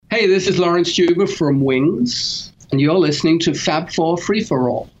Hey, this is Lawrence Juber from Wings, and you're listening to Fab Four Free For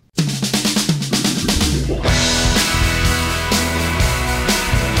All.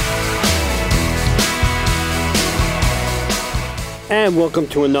 And welcome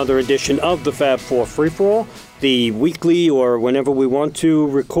to another edition of the Fab Four Free For All, the weekly or whenever we want to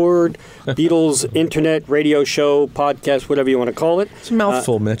record Beatles internet radio show, podcast, whatever you want to call it. It's a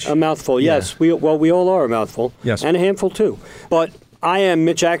mouthful, Mitch. A mouthful, yes. Yeah. We all are a mouthful. Yes. And a handful, too. But I am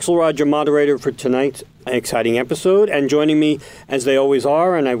Mitch Axelrod, your moderator for tonight's exciting episode. And joining me, as they always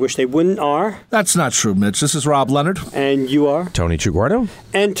are, and I wish they wouldn't, are... That's not true, Mitch. This is Rob Leonard. And you are? Tony Chiguardo.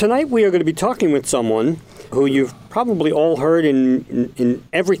 And tonight we are going to be talking with someone who you've probably all heard in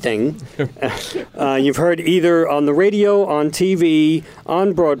everything. You've heard either on the radio, on TV,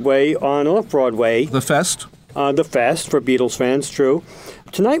 on Broadway, on off-Broadway. The Fest. The Fest, for Beatles fans, true.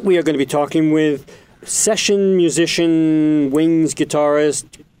 Tonight we are going to be talking with session musician, Wings guitarist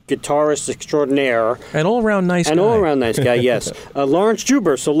extraordinaire. An all-around nice guy. An all-around nice guy, yes. Lawrence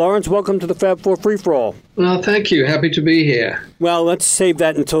Juber. So, Lawrence, welcome to the Fab Four Free For All. Well, thank you. Happy to be here. Well, let's save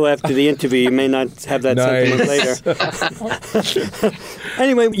that until after the interview. You may not have that sentiment later.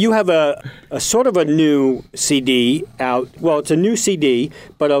 Anyway, you have a sort of a new CD out. Well, it's a new CD,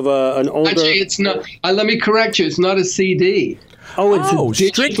 but of an older... Actually, it's not. Let me correct you. It's not a CD. Oh, it's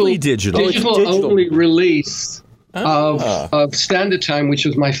strictly digital. Digital-only release of Standard Time, which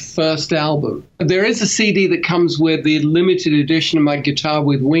was my first album. There is a CD that comes with the limited edition of my Guitar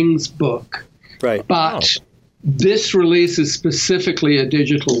with Wings book. Right. But this release is specifically a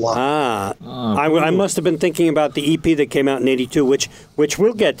digital one. I must have been thinking about the EP that came out in '82, which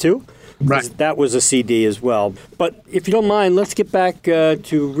we'll get to. Right. That was a CD as well. But if you don't mind, let's get back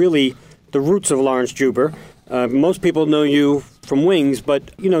to really the roots of Lawrence Juber. Most people know you from Wings,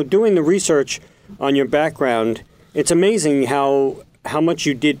 but, doing the research on your background, it's amazing how much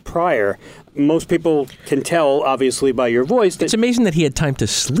you did prior. Most people can tell, obviously, by your voice. It's amazing that he had time to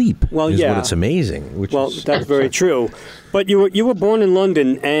sleep. Well, is yeah. what it's amazing. That's very true. But you were born in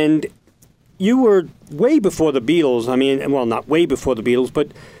London, and you were way before the Beatles. I mean, well, not way before the Beatles,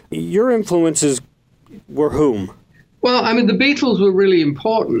 but your influences were whom? Well, I mean, the Beatles were really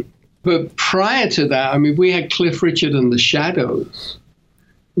important. But prior to that, I mean, we had Cliff Richard and the Shadows.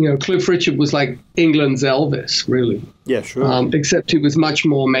 Cliff Richard was like England's Elvis, really. Yeah, sure. Except he was much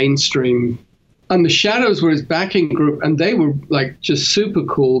more mainstream. And the Shadows were his backing group, and they were like just super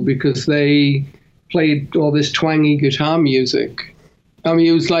cool because they played all this twangy guitar music. I mean,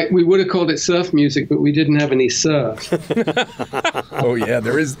 it was like, we would have called it surf music, but we didn't have any surf. Oh, yeah,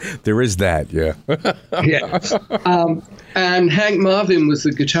 there is that, yeah. Yes. And Hank Marvin was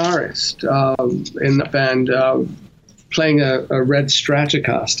the guitarist in the band, playing a red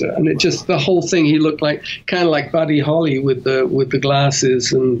Stratocaster, and it just, the whole thing, he looked like kind of like Buddy Holly with the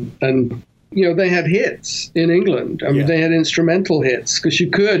glasses, and they had hits in England. I mean, they had instrumental hits, because you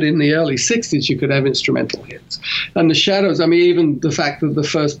could, in the early 60s, you could have instrumental hits. And the Shadows, I mean, even the fact that the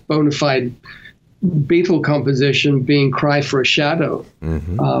first bona fide Beatle composition being Cry for a Shadow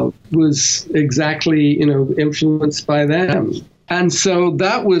was exactly, influenced by them. And so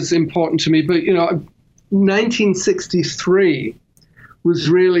that was important to me. But, 1963 was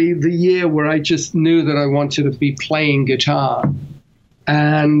really the year where I just knew that I wanted to be playing guitar.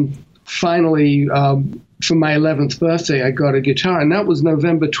 And finally, for my 11th birthday, I got a guitar. And that was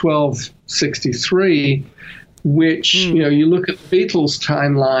November 12, 63, which, you look at the Beatles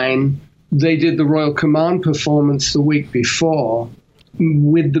timeline, they did the Royal Command performance the week before.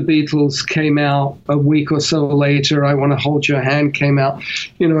 With the Beatles came out a week or so later. I Want to Hold Your Hand came out,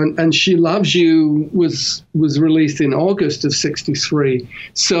 and She Loves You was released in August of 63.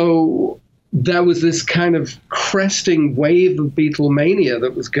 So there was this kind of cresting wave of Beatlemania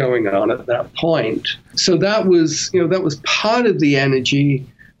that was going on at that point. So that was part of the energy.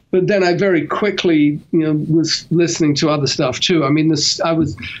 But then I very quickly, was listening to other stuff too. I mean, I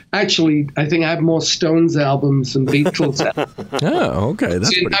think I have more Stones albums than Beatles albums. Oh, okay. That's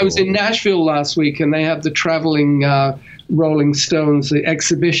pretty cool. I was in Nashville last week, and they have the traveling Rolling Stones, the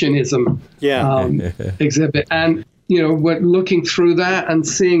Exhibitionism exhibit. And, looking through that and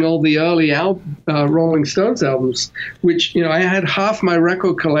seeing all the early Rolling Stones albums, which, I had half my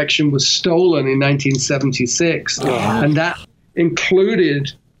record collection was stolen in 1976. And that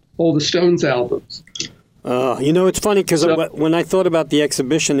included all the Stones albums. It's funny because when I thought about the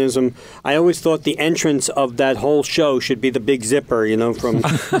Exhibitionism, I always thought the entrance of that whole show should be the Big Zipper, from...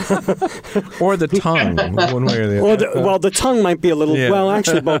 or the tongue, one way or the other. The tongue might be a little... Yeah. Well,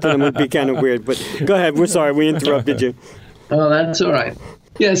 actually, both of them would be kind of weird, but go ahead. We're sorry, we interrupted you. Oh, that's all right.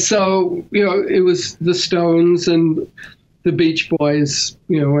 Yeah, so, it was the Stones, and the Beach Boys,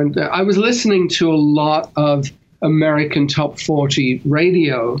 and I was listening to a lot of American top 40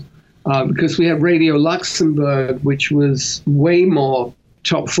 radio because we had Radio Luxembourg, which was way more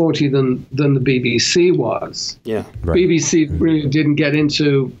top 40 than the BBC was. Yeah, right. BBC really didn't get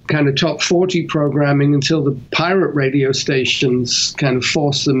into kind of top 40 programming until the pirate radio stations kind of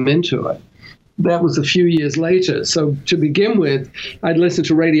forced them into it. That was a few years later. So to begin with, I'd listen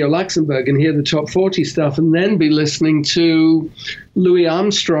to Radio Luxembourg and hear the top 40 stuff and then be listening to Louis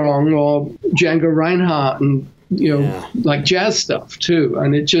Armstrong or Django Reinhardt and, like jazz stuff too.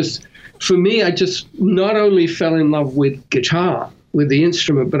 And it just, for me, I just not only fell in love with guitar, with the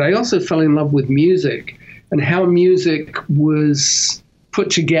instrument, but I also fell in love with music and how music was put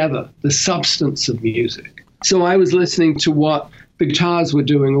together, the substance of music. So I was listening to what the guitars were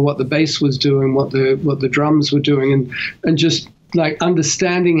doing or what the bass was doing, what the drums were doing, and just like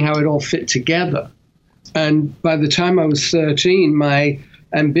understanding how it all fit together. And by the time I was 13, my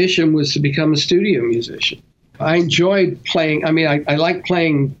ambition was to become a studio musician. I enjoyed playing. I mean, I liked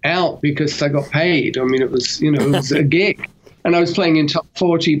playing out because I got paid. I mean, it was a gig. And I was playing in top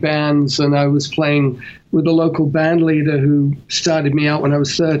 40 bands, and I was playing with a local band leader who started me out when I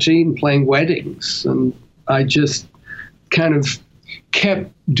was 13 playing weddings. And I just kind of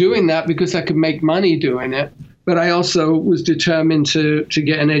kept doing that because I could make money doing it. But I also was determined to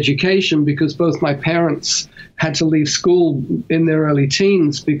get an education because both my parents had to leave school in their early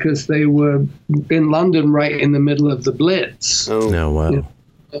teens because they were in London right in the middle of the Blitz. Oh, no, wow.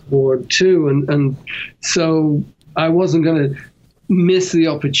 World War II. And so I wasn't going to miss the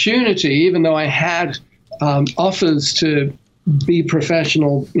opportunity, even though I had offers to be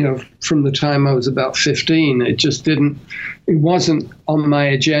professional, from the time I was about 15. It wasn't on my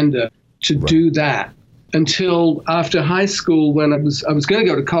agenda to do that until after high school when I was going to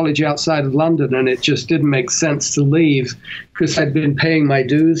go to college outside of London, and it just didn't make sense to leave because I'd been paying my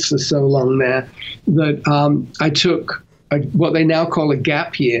dues for so long there that I took what they now call a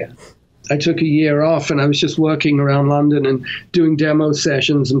gap year. I took a year off and I was just working around London and doing demo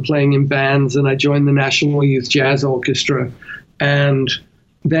sessions and playing in bands, and I joined the National Youth Jazz Orchestra. And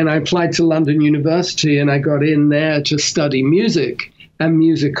then I applied to London University and I got in there to study music and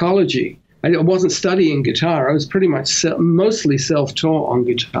musicology. I wasn't studying guitar. I was pretty much mostly self-taught on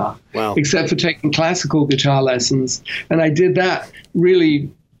guitar, except for taking classical guitar lessons. And I did that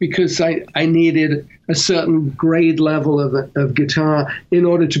really because I needed a certain grade level of guitar in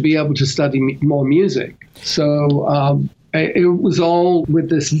order to be able to study more music. So it was all with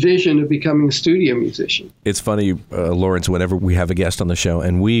this vision of becoming a studio musician. It's funny, Lawrence, whenever we have a guest on the show,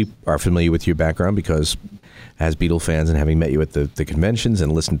 and we are familiar with your background because as Beatle fans and having met you at the conventions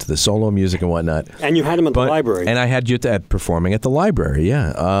and listened to the solo music and whatnot. And you had him at the library. And I had you performing at the library,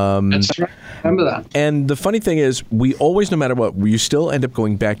 yeah. That's right. I remember that. And the funny thing is, we always, no matter what, you still end up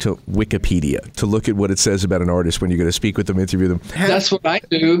going back to Wikipedia to look at what it says about an artist when you're going to speak with them, interview them. That's what I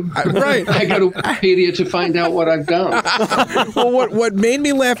do. Right. I go to Wikipedia to find out what I've done. Well, what made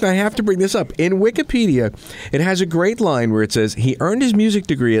me laugh, and I have to bring this up, in Wikipedia, it has a great line where it says, he earned his music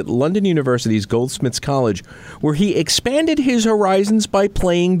degree at London University's Goldsmiths College, where he expanded his horizons by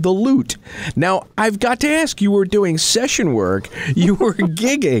playing the lute. Now, I've got to ask, you were doing session work, you were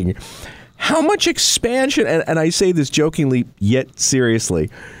gigging. How much expansion, and I say this jokingly yet seriously,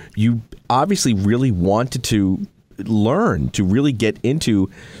 you obviously really wanted to learn, to really get into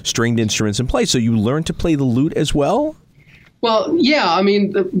stringed instruments and play. So you learned to play the lute as well? Well, yeah, I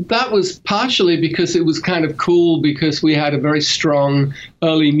mean, that was partially because it was kind of cool because we had a very strong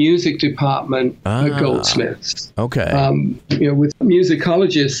early music department at Goldsmiths. Okay. With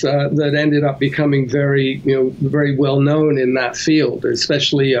musicologists that ended up becoming very well known in that field.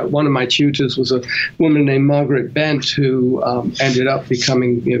 Especially one of my tutors was a woman named Margaret Bent, who ended up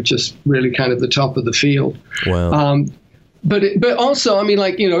becoming just really kind of the top of the field. Wow. But also, I mean,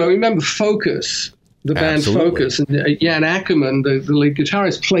 I remember Focus. The band Absolutely. Focus, and Jan Ackerman, the lead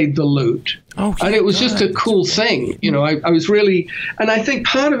guitarist, played the lute. Oh, and it was just a cool thing. I was really, and I think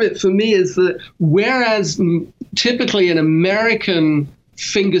part of it for me is that whereas typically an American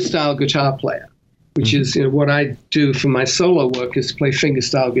fingerstyle guitar player, which is what I do for my solo work, is to play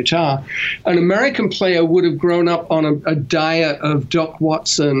fingerstyle guitar, an American player would have grown up on a diet of Doc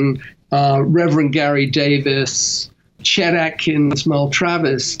Watson, Reverend Gary Davis, Chet Atkins, Mel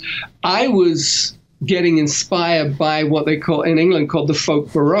Travis. I was getting inspired by what they call in England called the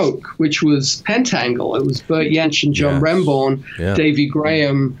folk baroque, which was pentangle. It was Bert Jansch and John Renbourn, Davy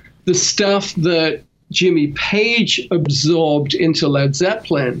Graham, the stuff that Jimmy Page absorbed into Led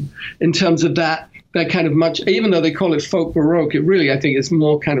Zeppelin in terms of that kind of much, even though they call it folk baroque, it really, I think, is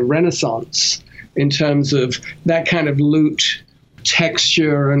more kind of Renaissance in terms of that kind of lute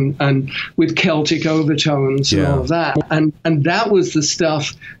texture and with Celtic overtones and all of that. And that was the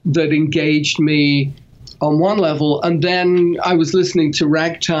stuff that engaged me on one level. And then I was listening to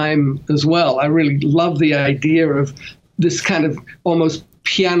ragtime as well. I really love the idea of this kind of almost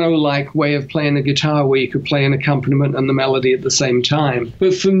piano-like way of playing a guitar where you could play an accompaniment and the melody at the same time.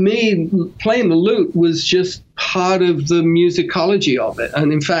 But for me, playing the lute was just part of the musicology of it.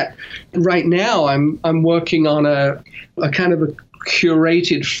 And in fact, right now I'm working on a kind of a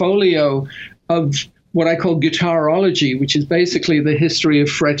curated folio of what I call guitarology, which is basically the history of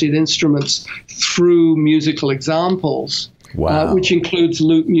fretted instruments through musical examples. Wow. Which includes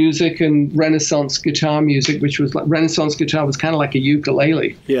lute music and Renaissance guitar music, which was like Renaissance guitar was kind of like a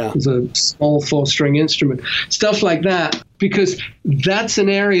ukulele. Yeah. It was a small 4-string instrument. Stuff like that, because that's an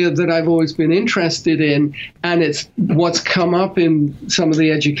area that I've always been interested in, and it's what's come up in some of the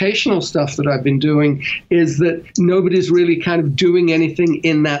educational stuff that I've been doing is that nobody's really kind of doing anything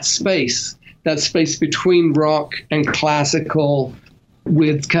in that space between rock and classical,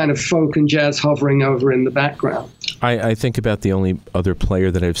 with kind of folk and jazz hovering over in the background. I think about the only other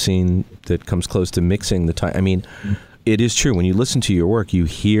player that I've seen that comes close to mixing the time. I mean, it is true. When you listen to your work, you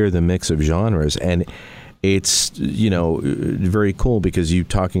hear the mix of genres, and it's, very cool because you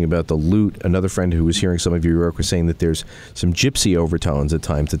talking about the lute. Another friend who was hearing some of your work was saying that there's some gypsy overtones at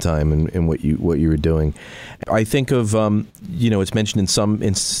time to time in what you were doing. I think of, it's mentioned in some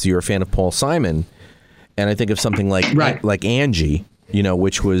instances you're a fan of Paul Simon, and I think of something like Angie,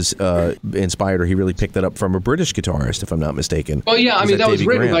 which was inspired, or he really picked that up from a British guitarist, if I'm not mistaken. Oh, yeah. I mean, that was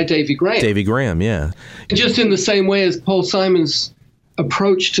written by Davy Graham. Davy Graham, yeah. Just in the same way as Paul Simon's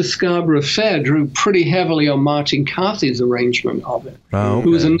approach to Scarborough Fair drew pretty heavily on Martin Carthy's arrangement of it, who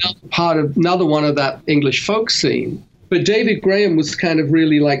was another one of that English folk scene. But David Graham was kind of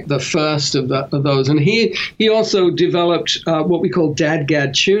really like the first of those. And he also developed what we call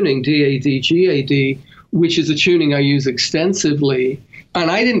DADGAD tuning, D-A-D-G-A-D, which is a tuning I use extensively.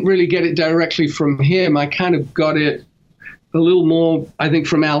 And I didn't really get it directly from him. I kind of got it a little more, I think,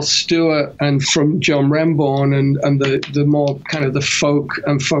 from Al Stewart and from John Remborn and the more kind of the folk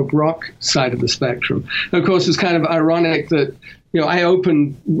and folk rock side of the spectrum. And of course, it's kind of ironic that, I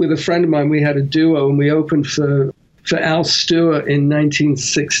opened with a friend of mine. We had a duo, and we opened for Al Stewart in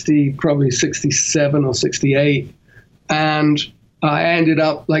 1960, probably 67 or 68. And I ended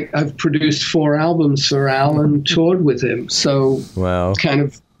up, I've produced 4 albums for Al and toured with him. So kind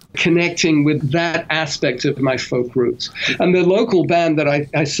of connecting with that aspect of my folk roots. And the local band that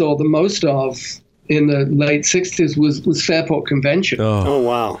I saw the most of in the late 60s was Fairport Convention. Oh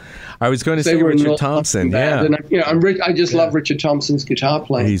wow. I was going to say Richard Thompson. Yeah. And, I just love Richard Thompson's guitar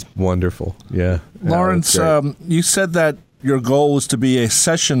playing. He's wonderful. Yeah. Lawrence, you said that your goal was to be a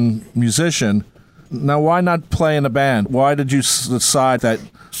session musician. Now, why not play in a band? Why did you decide that,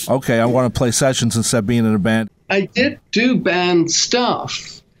 okay, I want to play sessions instead of being in a band? I did do band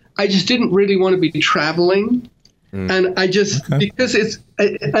stuff. I just didn't really want to be traveling. And I just, because it's,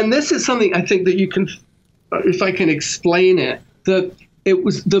 and this is something I think that you can, if I can explain it, that it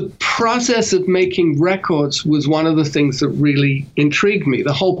was the process of making records was one of the things that really intrigued me,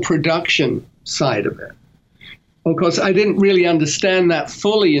 the whole production side of it. Of course, I didn't really understand that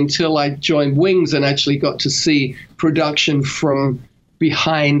fully until I joined Wings and actually got to see production from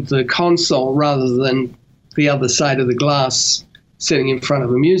behind the console rather than the other side of the glass sitting in front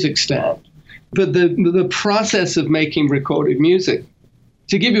of a music stand. But the process of making recorded music,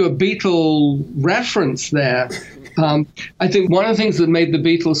 to give you a Beatle reference there, I think one of the things that made the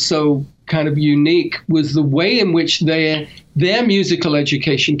Beatles so kind of unique was the way in which their musical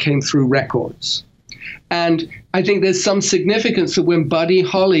education came through records. And I think there's some significance that when Buddy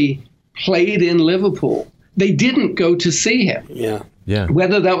Holly played in Liverpool, they didn't go to see him. Yeah.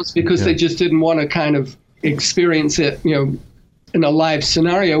 Whether that was because they just didn't want to kind of experience it, in a live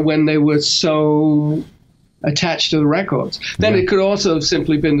scenario when they were so attached to the records. Then it could also have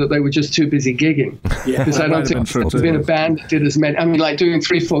simply been that they were just too busy gigging. Because I don't think there's been a band that did as many. I mean, like doing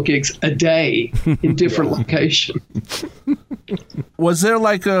 3-4 gigs a day in different locations. Was there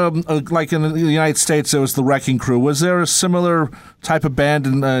like in the United States, there was the Wrecking Crew. Was there a similar type of band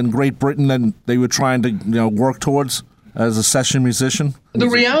in Great Britain that they were trying to work towards as a session musician? The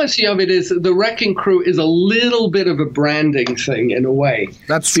reality of it is the Wrecking Crew is a little bit of a branding thing in a way.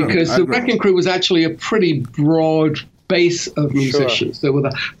 That's true. Because the Wrecking Crew was actually a pretty broad base of musicians. There were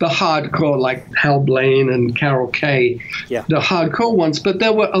the hardcore like Hal Blaine and Carol Kay, the hardcore ones. But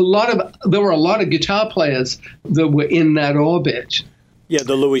there were a lot of guitar players that were in that orbit. Yeah,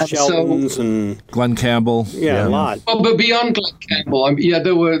 the Louis And so- Sheltons and Glenn Campbell. a lot. Oh, but beyond Glenn Campbell,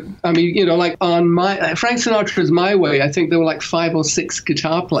 there were, like on Frank Sinatra's My Way, I think there were like 5 or 6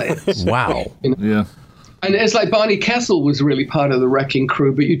 guitar players. Wow. Yeah. And it's like Barney Kessel was really part of the Wrecking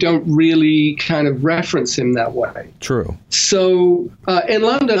Crew, but you don't really kind of reference him that way. True. So in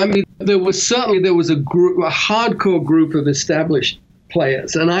London, there was a hardcore group of established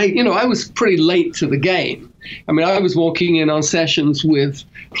players, and I was pretty late to the game. I was walking in on sessions with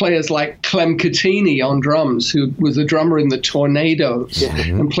players like Clem Catini on drums, who was a drummer in the Tornadoes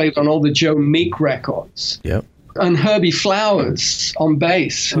and played on all the Joe Meek records. Yep. And Herbie Flowers on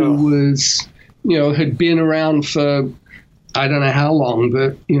bass, who was, had been around for I don't know how long,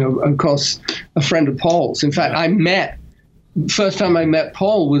 but, of course, a friend of Paul's. In fact, first time I met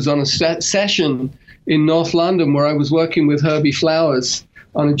Paul was on a session in North London where I was working with Herbie Flowers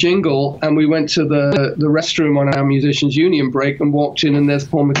on a jingle, and we went to the restroom on our Musicians Union break and walked in, and there's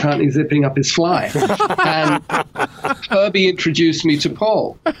Paul McCartney zipping up his fly. And Herbie introduced me to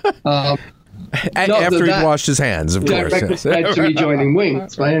Paul. After he'd washed his hands, of course. Yes. To me joining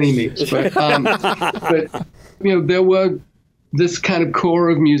Wings by any means. But there were this kind of core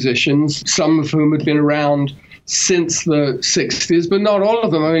of musicians, some of whom had been around since the 60s, but not all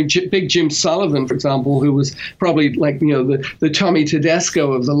of them. Big Jim Sullivan, for example, who was probably like, the Tommy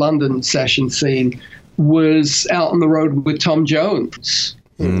Tedesco of the London session scene, was out on the road with Tom Jones.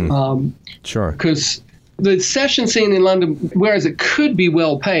 Sure. Because the session scene in London, whereas it could be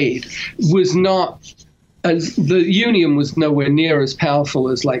well paid, was not as the union was nowhere near as powerful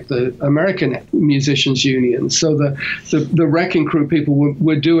as like the American Musicians Union. So the Wrecking Crew people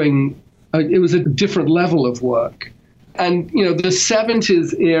were doing. It was a different level of work. And, the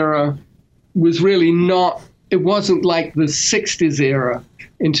 70s era was really not, it wasn't like the 60s era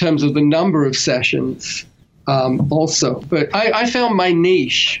in terms of the number of sessions also. But I found my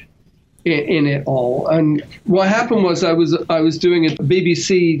niche in it all. And what happened was I was doing a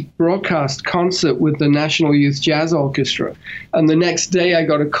BBC broadcast concert with the National Youth Jazz Orchestra. And the next day I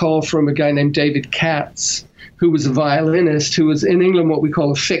got a call from a guy named David Katz, who was a violinist, who was in England what we call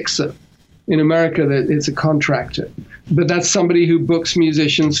a fixer. In America, it's a contractor. But that's somebody who books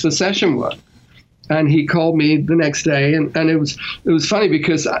musicians for session work. And he called me the next day, and it was funny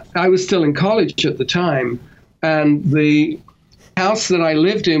because I was still in college at the time, and the house that I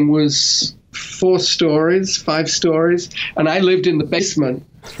lived in was 5 stories, and I lived in the basement,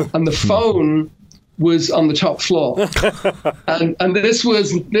 and the phone was on the top floor. and this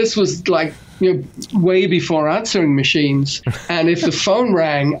was like, way before answering machines. And if the phone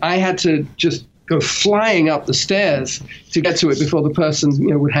rang, I had to just go flying up the stairs to get to it before the person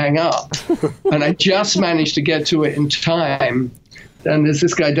would hang up. And I just managed to get to it in time. And there's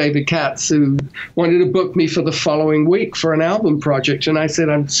this guy, David Katz, who wanted to book me for the following week for an album project. And I said,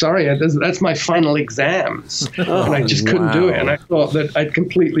 I'm sorry, that's my final exams. And I just couldn't do it. And I thought that I'd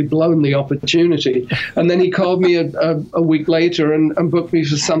completely blown the opportunity. And then he called me a week later and booked me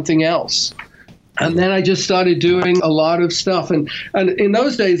for something else. And then I just started doing a lot of stuff. And in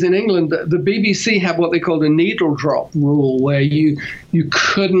those days in England, the BBC had what they called a needle drop rule, where you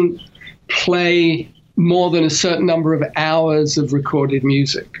couldn't play more than a certain number of hours of recorded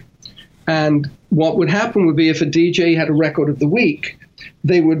music. And what would happen would be if a DJ had a record of the week,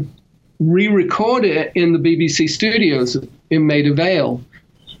 they would re-record it in the BBC studios in Maida Vale,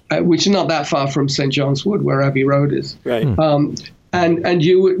 which is not that far from St. John's Wood, where Abbey Road is. Right. And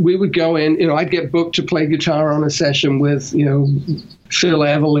we would go in, I'd get booked to play guitar on a session with, Phil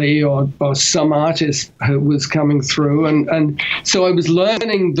Everly or some artist who was coming through. And so I was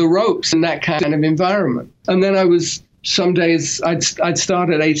learning the ropes in that kind of environment. And then some days I'd start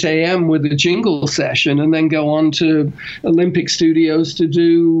at 8 a.m. with a jingle session and then go on to Olympic Studios to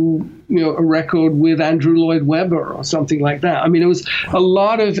do, a record with Andrew Lloyd Webber or something like that. It was a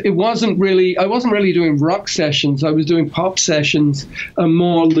lot of, I wasn't really doing rock sessions. I was doing pop sessions and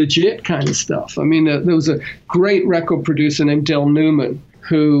more legit kind of stuff. There was a great record producer named Del Newman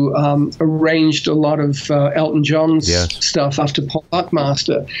who arranged a lot of Elton John's stuff after Paul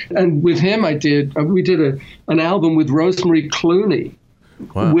Buckmaster. And with him, we did an album with Rosemary Clooney,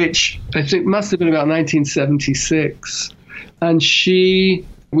 which I think must have been about 1976. And she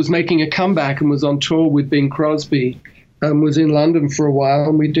was making a comeback and was on tour with Bing Crosby and was in London for a while.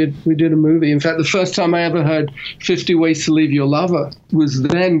 And we did a movie. In fact, the first time I ever heard 50 Ways to Leave Your Lover was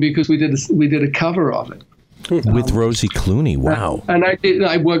then, because we did a cover of it. With Rosie Clooney, wow! And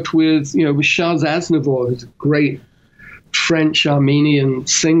I worked with with Charles Aznavour, who's a great French-Armenian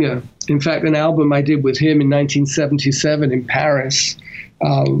singer. In fact, an album I did with him in 1977 in Paris,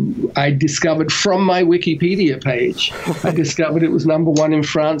 I discovered from my Wikipedia page, I discovered it was #1 in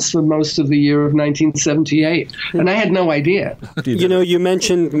France for most of the year of 1978. And I had no idea. You know, you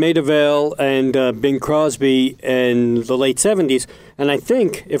mentioned Maida Vale and Bing Crosby in the late 70s. And I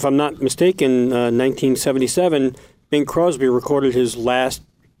think, if I'm not mistaken, 1977, Bing Crosby recorded his last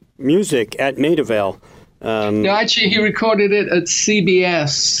music at Maida Vale. No, actually, he recorded it at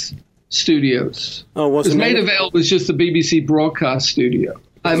CBS Studios. Oh, wasn't it? Maida Vale was just the BBC broadcast studio.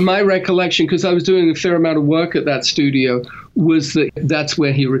 My recollection, because I was doing a fair amount of work at that studio, was that that's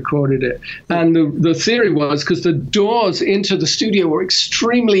where he recorded it. And the theory was, because the doors into the studio were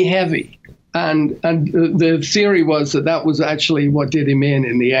extremely heavy, and the theory was that was actually what did him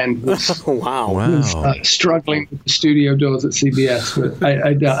in the end. Was, Wow. was, struggling with the studio doors at CBS. But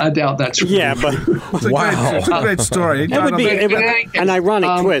I doubt that's true. Yeah, but It's a great story. it would be an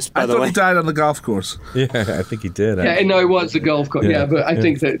ironic twist, by I the thought way. he died on the golf course. Yeah, I think he did. Yeah, no, it was the golf course. Yeah, but I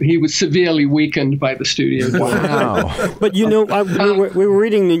think that he was severely weakened by the studio doors. Wow. But, you know, we were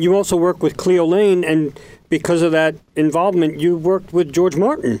reading that you also work with Cleo Lane, and because of that involvement, you worked with George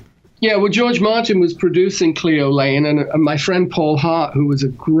Martin. Yeah, well, George Martin was producing Cleo Lane, and my friend Paul Hart, who was a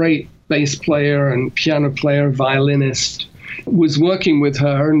great bass player and piano player, violinist, was working with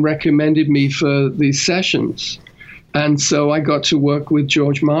her and recommended me for these sessions. And so I got to work with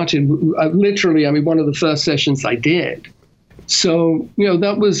George Martin. Literally, I mean, one of the first sessions I did. So, you know,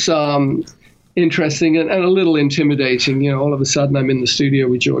 that was interesting and a little intimidating. You know, all of a sudden I'm in the studio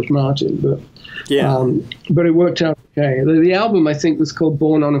with George Martin. But Yeah. but it worked out okay. The album, I think, was called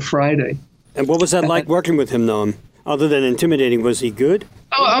Born on a Friday. And what was that like working with him, though? Other than intimidating, was he good?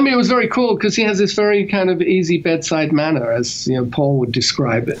 Oh, I mean, it was very cool because he has this very kind of easy bedside manner, as you know, Paul would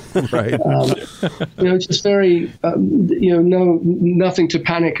describe it. Right. You know, just very, you know, nothing to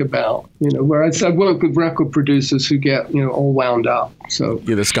panic about. You know, whereas I work with record producers who get, you know, all wound up. So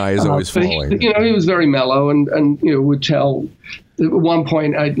Yeah, the sky is always but falling. He was very mellow and you know would tell. At one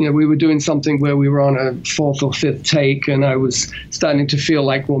point, we were doing something where we were on a 4th or 5th take, and I was starting to feel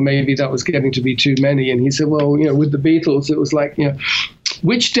like, well, maybe that was getting to be too many. And he said, well, you know, with the Beatles, it was like, you know,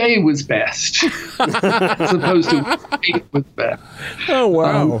 which day was best, as opposed to which day was best. Oh,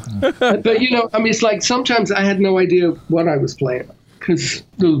 wow. But, you know, I mean, it's like sometimes I had no idea what I was playing. Because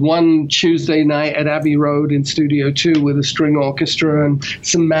there was one Tuesday night at Abbey Road in Studio 2 with a string orchestra and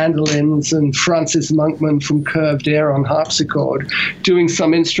some mandolins and Francis Monkman from Curved Air on harpsichord doing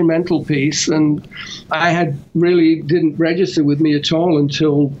some instrumental piece. And I didn't register with me at all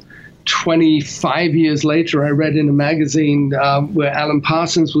until 25 years later. I read in a magazine where Alan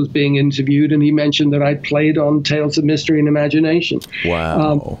Parsons was being interviewed, and he mentioned that I played on Tales of Mystery and Imagination.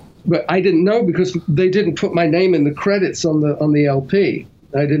 Wow. But I didn't know because they didn't put my name in the credits on the LP.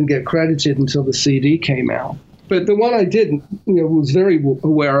 I didn't get credited until the CD came out. But the one I did, you know, was very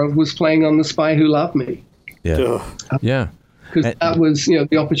aware of was playing on The Spy Who Loved Me. Yeah. Ugh. Yeah. Because that was, you know,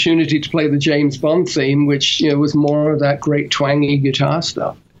 the opportunity to play the James Bond theme, which, you know, was more of that great twangy guitar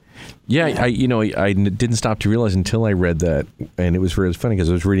stuff. Yeah, I didn't stop to realize until I read that, and it was really funny because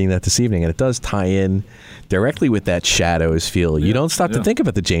I was reading that this evening, and it does tie in directly with that Shadows feel. You don't stop to think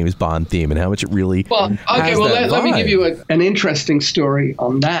about the James Bond theme and how much it really has that let me vibe. give you an interesting story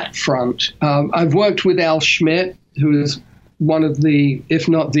on that front. I've worked with Al Schmidt, who is one of the, if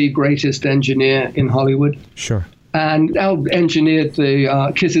not the greatest engineer in Hollywood. Sure. And Al engineered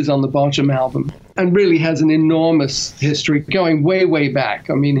the Kisses on the Bottom album and really has an enormous history going way, way back.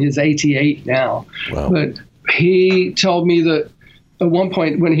 I mean, he's 88 now. Wow. But he told me that at one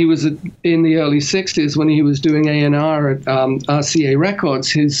point when he was in the early 60s, when he was doing A&R at RCA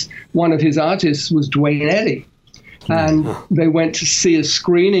Records, one of his artists was Duane Eddy. And they went to see a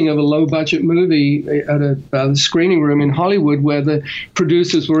screening of a low-budget movie at a screening room in Hollywood where the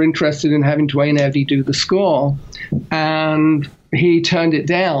producers were interested in having Duane Eddy do the score. And he turned it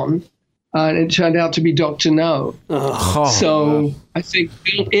down, and it turned out to be Dr. No. So I think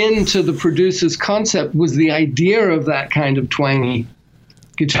built into the producer's concept was the idea of that kind of twangy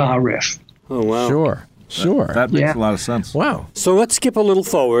guitar riff. Oh, wow. Sure. That makes Yeah. a lot of sense. Wow. So let's skip a little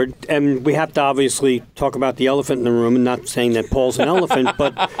forward, and we have to obviously talk about the elephant in the room, and not saying that Paul's an elephant,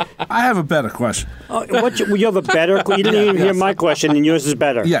 but I have a better question. you have a better. You didn't even hear my question, and yours is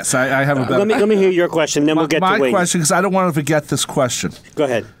better. Yes, I have a better. Let me hear your question, then we'll get my to Wings. question, because I don't want to forget this question. Go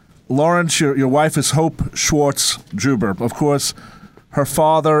ahead. Lawrence, your wife is Hope Schwartz Juber. Of course, her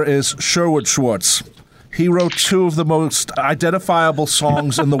father is Sherwood Schwartz. He wrote two of the most identifiable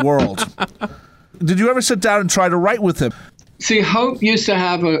songs in the world. Did you ever sit down and try to write with him? See, Hope used to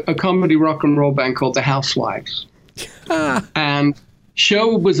have a comedy rock and roll band called the Housewives. And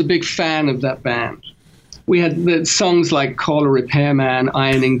Sherwood was a big fan of that band. We had the songs like Call a Repairman,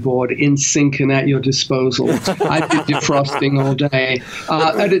 Ironing Board, In Sync and At Your Disposal. I did defrosting all day.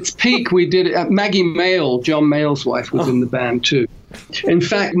 At its peak, we did Maggie Mayle, John Mayall's wife, was in the band too. In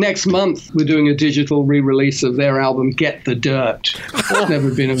fact, next month, we're doing a digital re-release of their album, Get the Dirt. It's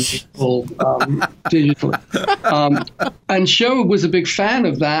never been available digitally. And Sherwood was a big fan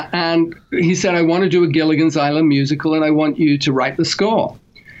of that, and he said, I want to do a Gilligan's Island musical, and I want you to write the score.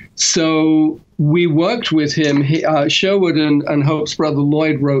 So we worked with him. Sherwood and Hope's brother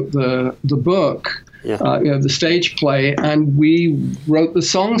Lloyd wrote the book, the stage play, and we wrote the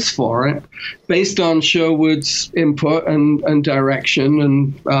songs for it based on Sherwood's input and direction.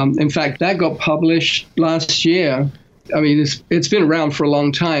 And in fact, that got published last year. I mean, it's been around for a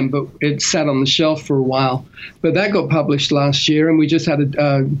long time, but it sat on the shelf for a while. But that got published last year, and we just had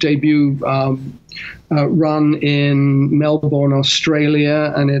a debut run in Melbourne,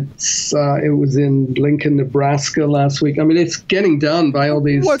 Australia, and it was in Lincoln, Nebraska last week. I mean, it's getting done by all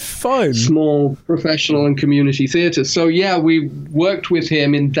these small professional and community theaters. So, yeah, we worked with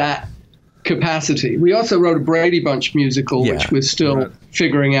him in that capacity. We also wrote a Brady Bunch musical, which we're still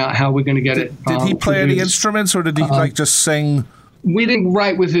figuring out how we're going to get it. Did he play any instruments, or did he just sing? We didn't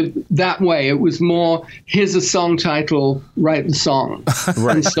write with it that way. It was more, here's a song title, write the song.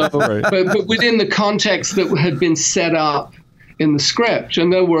 Right. And so, but within the context that had been set up in the script.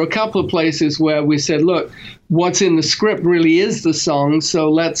 And there were a couple of places where we said, look, what's in the script really is the song, so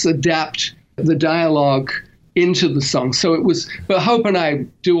let's adapt the dialogue into the song. So it was, but Hope and I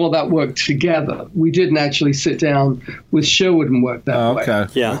do all that work together. We didn't actually sit down with Sherwood and work that way.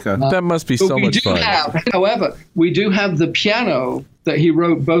 Yeah. Okay. That must be so much fun. However, we do have the piano that he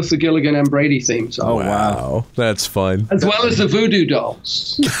wrote both the Gilligan and Brady themes on. Oh, wow. That's fun. As well as the voodoo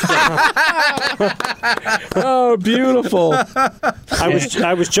dolls. Oh, beautiful.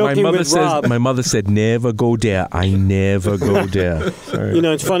 I was joking with Rob. My mother said, never go there. I never go there. Sorry. You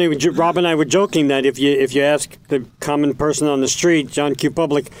know, it's funny. Rob and I were joking that if you ask the common person on the street, John Q.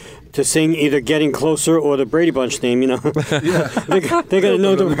 Public, to sing either Getting Closer or the Brady Bunch theme, they're going to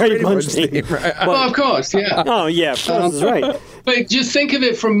know the Brady Bunch theme. Right. Well, of course, yeah. Oh, yeah, of course, that's right. But just think of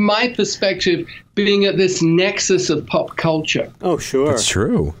it from my perspective, being at this nexus of pop culture. Oh, sure. That's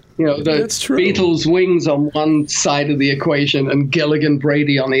true. You know, the Beatles' Wings on one side of the equation and Gilligan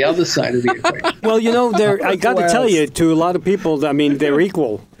Brady on the other side of the equation. Well, I got to tell you, to a lot to people, I mean, they're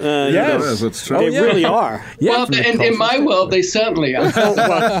equal. Yes, that's true. They really are. Yeah, well, in my world, they certainly are.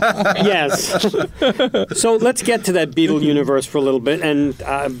 Yes. So let's get to that Beatle universe for a little bit. And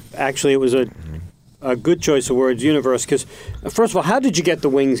actually, it was a good choice of words, universe, because, first of all, how did you get the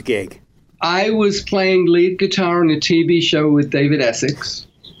Wings gig? I was playing lead guitar on a TV show with David Essex.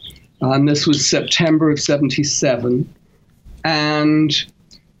 And this was September of 1977. And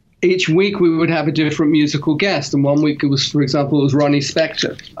each week we would have a different musical guest. And one week it was, for example, it was Ronnie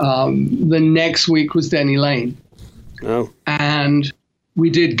Spector. The next week was Denny Laine. Oh. And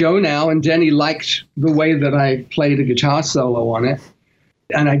we did Go Now, and Denny liked the way that I played a guitar solo on it.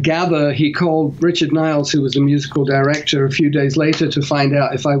 And I gather he called Richard Niles, who was a musical director, a few days later to find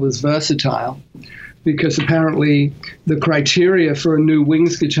out if I was versatile. Because apparently the criteria for a new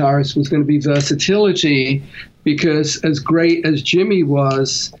Wings guitarist was going to be versatility, because as great as Jimmy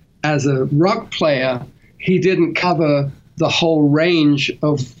was as a rock player, he didn't cover the whole range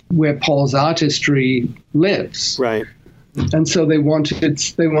of where Paul's artistry lives. Right. And so they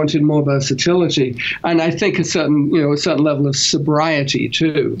wanted more versatility, and I think a certain level of sobriety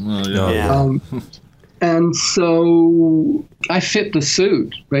too. Yeah. And so I fit the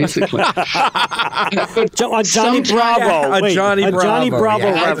suit, basically. Johnny Bravo. A Johnny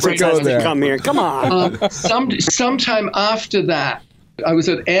Bravo reference has to come here. Come on. Sometime after that, I was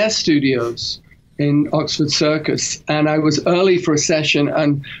at Air Studios in Oxford Circus, and I was early for a session,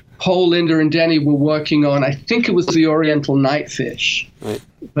 and Paul, Linda, and Denny were working on, I think it was the Oriental Nightfish. Right.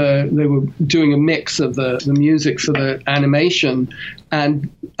 They were doing a mix of the music for the animation, and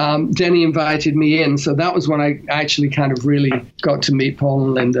Denny invited me in. So that was when I actually kind of really got to meet Paul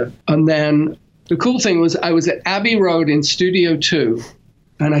and Linda. And then the cool thing was I was at Abbey Road in Studio 2,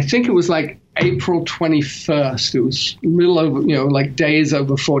 and I think it was like April 21st. It was a little over, like days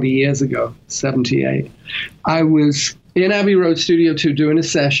over 40 years ago, 78. I was in Abbey Road Studio 2 doing a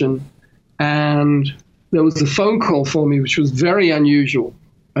session, and there was a phone call for me, which was very unusual,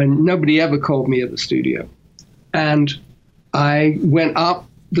 and nobody ever called me at the studio. And I went up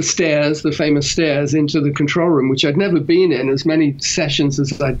the stairs, the famous stairs, into the control room, which I'd never been in, as many sessions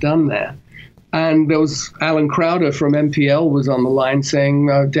as I'd done there. And there was Alan Crowder from MPL was on the line saying,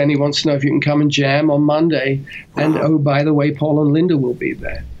 Denny wants to know if you can come and jam on Monday. And, oh, by the way, Paul and Linda will be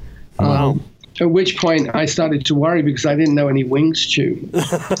there. Wow. At which point I started to worry because I didn't know any Wings tunes.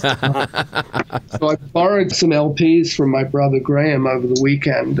 So I borrowed some LPs from my brother Graham over the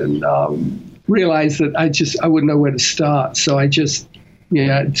weekend and realized that I wouldn't know where to start. So I just,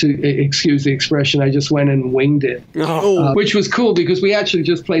 to excuse the expression, I just went and winged it, which was cool because we actually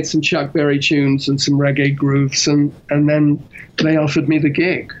just played some Chuck Berry tunes and some reggae grooves, and then they offered me the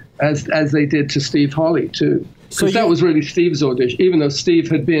gig, as they did to Steve Holley too. Because that was really Steve's audition, even though Steve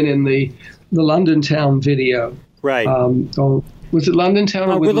had been in the London Town video. Right. Or was it London Town?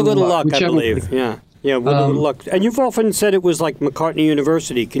 Or With a Little Luck, I whichever. believe. Yeah, with a Little Luck. And you've often said it was like McCartney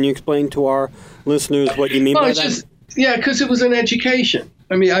University. Can you explain to our listeners what you mean by that? Because it was an education.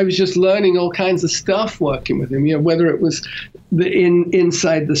 I mean, I was just learning all kinds of stuff working with him, whether it was the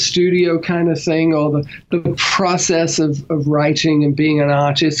inside the studio kind of thing or the process of writing and being an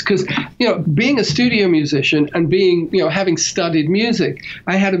artist. Because, being a studio musician and being, having studied music,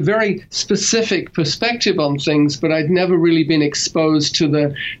 I had a very specific perspective on things, but I'd never really been exposed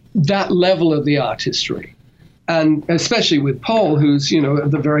to that level of the artistry. And especially with Paul, who's,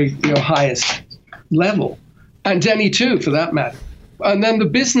 at the very highest level. And Denny, too, for that matter. And then the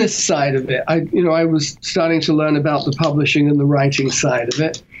business side of it, I was starting to learn about the publishing and the writing side of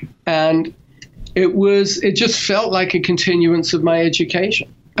it. And it just felt like a continuance of my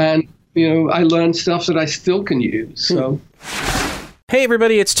education. And, I learned stuff that I still can use. So. Hey,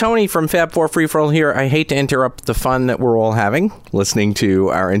 everybody, it's Tony from Fab 4 Free For All here. I hate to interrupt the fun that we're all having, listening to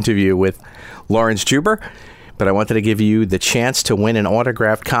our interview with Laurence Juber. But I wanted to give you the chance to win an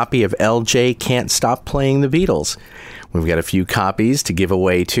autographed copy of LJ Can't Stop Playing the Beatles. We've got a few copies to give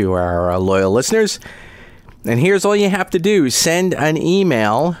away to our loyal listeners. And here's all you have to do. Send an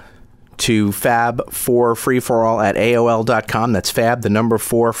email to fab4freeforall@aol.com. That's fab, the number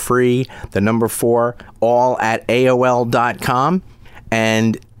 4 free, the number 4 all at AOL.com.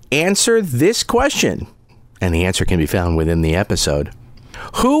 And answer this question. And the answer can be found within the episode.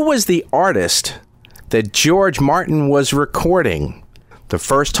 Who was the artist that George Martin was recording the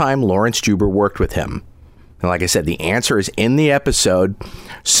first time Laurence Juber worked with him? And like I said, the answer is in the episode.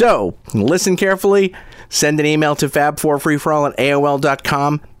 So listen carefully. Send an email to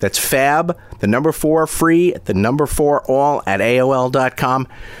fab4freeforall@aol.com. That's fab, the number 4 free, the number 4 all at AOL.com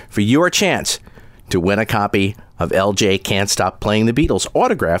for your chance to win a copy of LJ Can't Stop Playing the Beatles,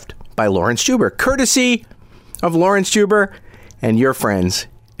 autographed by Laurence Juber, courtesy of Laurence Juber and your friends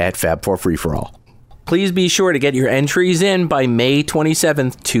at Fab4 Free For All. Please be sure to get your entries in by May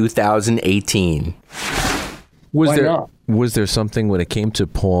 27th, 2018. Was there something when it came to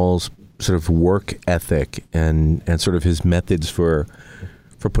Paul's sort of work ethic and sort of his methods for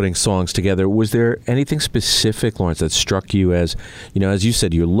putting songs together? Was there anything specific, Laurence, that struck you as, as you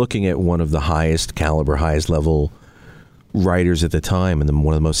said, you're looking at one of the highest caliber, highest level writers at the time and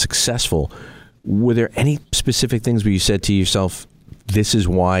one of the most successful? Were there any specific things where you said to yourself, this is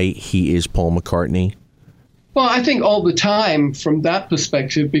why he is Paul McCartney? Well, I think all the time from that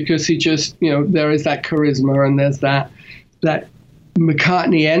perspective, because he just, there is that charisma and there's that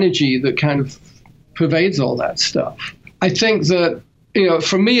McCartney energy that kind of pervades all that stuff. I think that,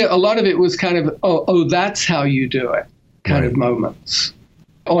 for me, a lot of it was kind of, oh, that's how you do it kind of moments.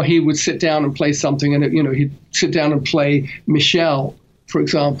 Or he would sit down and play something and, he'd sit down and play Michelle, for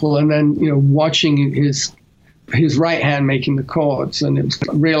example, and then, watching his right hand making the chords and it was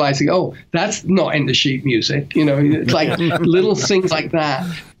realizing, oh, that's not in the sheet music. It's like little things like that.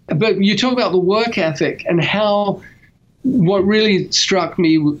 But you talk about the work ethic and how what really struck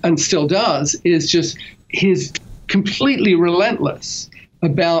me and still does is just his completely relentless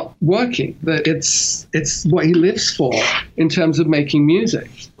about working, that it's what he lives for in terms of making music.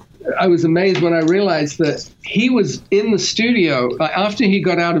 I was amazed when I realized that he was in the studio after he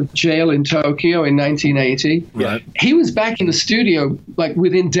got out of jail in Tokyo in 1980. Right. He was back in the studio like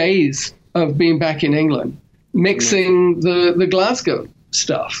within days of being back in England, mixing the Glasgow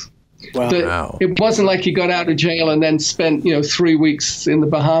stuff. Wow. It wasn't like he got out of jail and then spent 3 weeks in the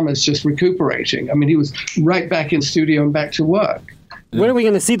Bahamas just recuperating. I mean, he was right back in studio and back to work. When are we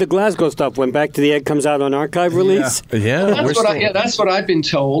going to see the Glasgow stuff when Back to the Egg comes out on archive release? Yeah, that's what I've been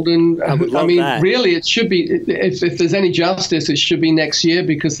told. And I mean, that. Really, it should be, if there's any justice, it should be next year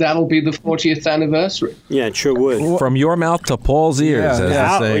because that'll be the 40th anniversary. Yeah, it sure would. From your mouth to Paul's ears,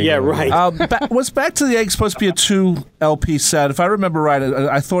 as they say. Yeah, right. Was Back to the Egg supposed to be a 2 LP set? If I remember right,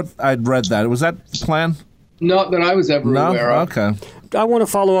 I thought I'd read that. Was that the plan? Not that I was ever aware of. Okay. I want to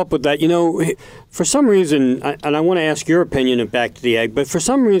follow up with that. You know, for some reason, and I want to ask your opinion of Back to the Egg, but for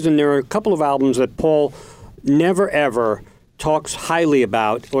some reason there are a couple of albums that Paul never ever talks highly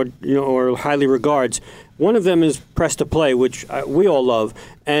about or highly regards. One of them is Press to Play, which we all love,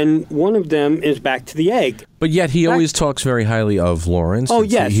 and one of them is Back to the Egg. But yet he always talks very highly of Lawrence. Oh,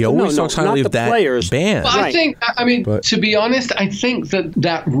 yes. He always talks highly of that players. band. Well, I think, to be honest, I think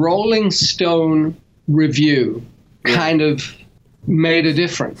that Rolling Stone review kind of made a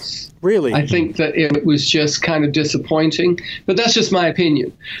difference. Really? I think that it was just kind of disappointing, but that's just my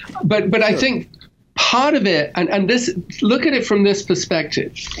opinion. But I think part of it, and this, look at it from this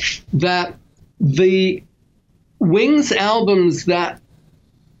perspective, that the Wings albums that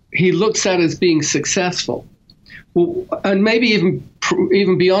he looks at as being successful, and maybe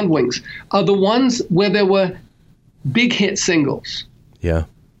even beyond Wings, are the ones where there were big hit singles. Yeah.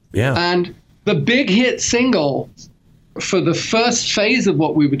 And the big hit single for the first phase of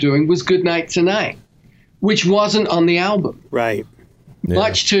what we were doing was Good Night Tonight, which wasn't on the album. Right. Yeah.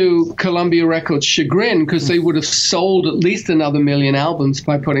 Much to Columbia Records' chagrin, because they would have sold at least another 1 million albums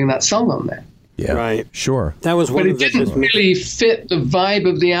by putting that song on there. Yeah. Right. Sure. That was one But of it didn't really fit the vibe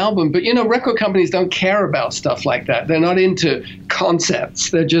of the album. But, record companies don't care about stuff like that. They're not into concepts.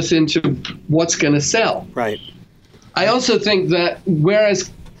 They're just into what's going to sell. Right. I also think that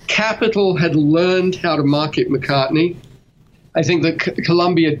whereas Capitol had learned how to market McCartney, I think that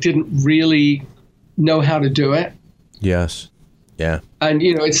Columbia didn't really know how to do it. Yes. Yeah. And,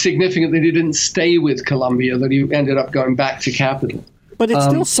 it's significant that he didn't stay with Columbia, that he ended up going back to Capitol. But it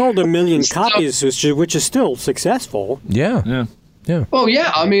still sold 1 million copies, which is still successful. Yeah. Oh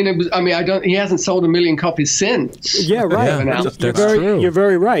yeah, he hasn't sold 1 million copies since. Yeah, right. Yeah, that's true. You're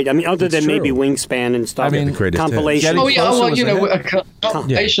very right. I mean, other than true. maybe Wingspan and stuff, compilation. Oh yeah, a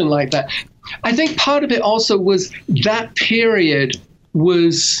compilation like that. I think part of it also was that period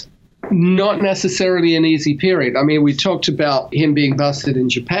was not necessarily an easy period. I mean, we talked about him being busted in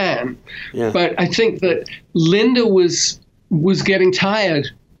Japan, but I think that Linda was getting tired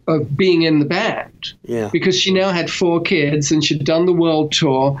of being in the band because she now had 4 kids and she'd done the world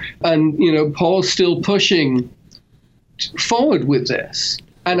tour, and Paul's still pushing forward with this,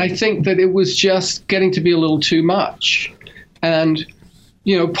 and I think that it was just getting to be a little too much. And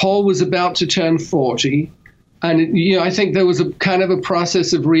Paul was about to turn 40, and I think there was a kind of a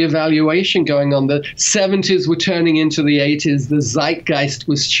process of reevaluation going on. The 70s were turning into the 80s. The zeitgeist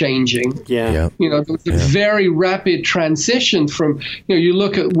was changing. There was a very rapid transition from, you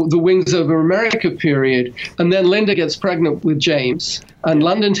look at the Wings Over America period, and then Linda gets pregnant with James, and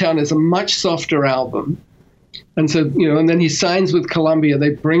London Town is a much softer album. And so, and then he signs with Columbia.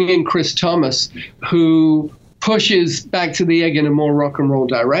 They bring in Chris Thomas, who pushes Back to the Egg in a more rock and roll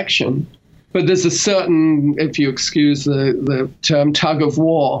direction. But there's a certain, if you excuse the term, tug of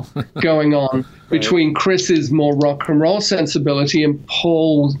war going on between Chris's more rock and roll sensibility and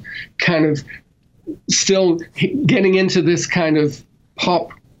Paul kind of still getting into this kind of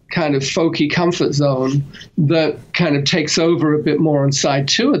pop, kind of folky comfort zone that kind of takes over a bit more on side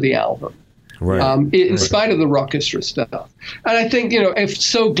 2 of the album. Right. In spite of the Rockestra stuff. And I think, if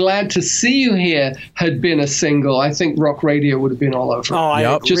So Glad to See You Here had been a single, I think rock radio would have been all over. Oh, I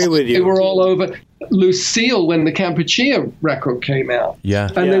agree with you. They were all over. Lucille, when the Kampuchea record came out. Yeah.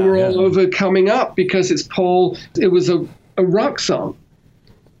 And they were all over Coming Up because it's Paul. It was a rock song.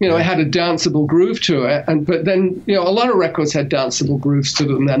 It had a danceable groove to it. But then, a lot of records had danceable grooves to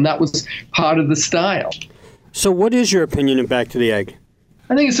them, and that was part of the style. So what is your opinion of Back to the Egg?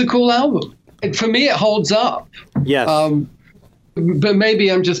 I think it's a cool album. For me, it holds up. Yes. But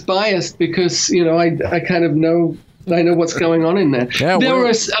maybe I'm just biased because, I kind of know what's going on in there. Yeah, there were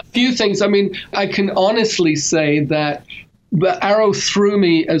a few things. I mean, I can honestly say that the Arrow Through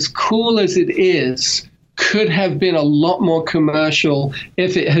Me, as cool as it is, could have been a lot more commercial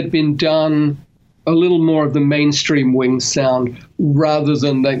if it had been done a little more of the mainstream Wings sound rather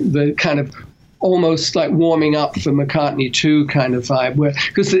than the kind of almost like warming up for McCartney 2 kind of vibe,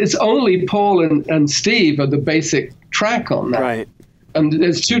 because it's only Paul and Steve are the basic track on that. Right. And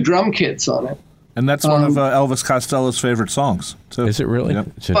there's 2 drum kits on it. And that's one of Elvis Costello's favorite songs, too. Is it really? Yep.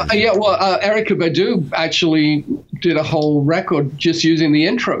 Erykah Badu actually did a whole record just using the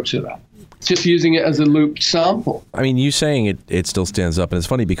intro to that, just using it as a looped sample. I mean, you saying it still stands up, and it's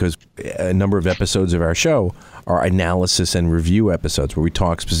funny because a number of episodes of our show are analysis and review episodes where we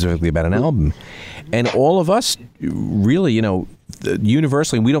talk specifically about an album. And all of us really,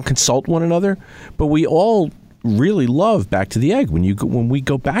 universally, we don't consult one another, but we all really love Back to the Egg. When we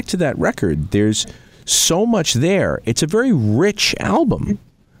go back to that record, there's so much there. It's a very rich album.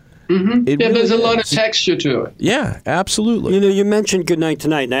 There's a lot of texture to it. Yeah, absolutely. You know, you mentioned Goodnight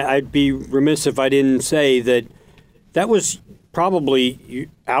Tonight, and I'd be remiss if I didn't say that was probably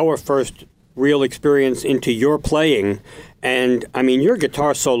our first real experience into your playing. And, I mean, your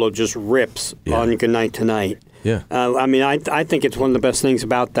guitar solo just rips on Goodnight Tonight. Yeah. I mean, I think it's one of the best things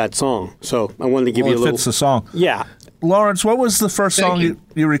about that song. So I wanted to give you a little... It fits the song. Yeah. Lawrence, what was the first song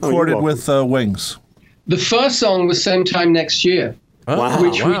you recorded with Wings? The first song was Same Time Next Year,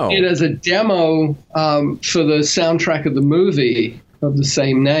 which we did as a demo for the soundtrack of the movie of the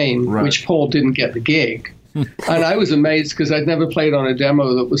same name, which Paul didn't get the gig. And I was amazed because I'd never played on a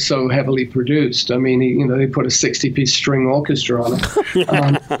demo that was so heavily produced. I mean, they put a 60-piece string orchestra on it.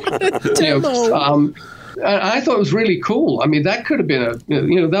 I thought it was really cool. I mean, that could have been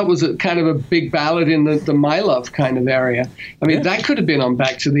that was a kind of a big ballad in the My Love kind of area. I mean, that could have been on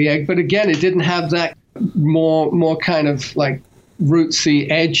Back to the Egg, but again, it didn't have that more kind of like rootsy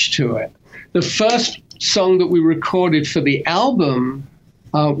edge to it. The first song that we recorded for the album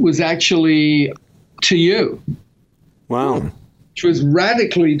was actually To You. Wow. Which was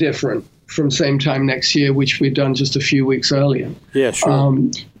radically different from Same Time Next Year, which we'd done just a few weeks earlier. Yeah, sure.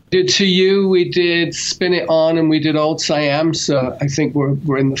 Did To You, we did Spin It On, and we did Old Siam, so I think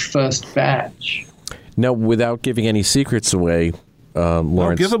we're in the first batch. Now, without giving any secrets away,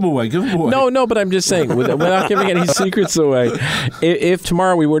 Lawrence. Give them away. No, but I'm just saying, without giving any secrets away, if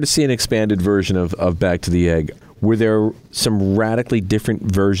tomorrow we were to see an expanded version of Back to the Egg, were there some radically different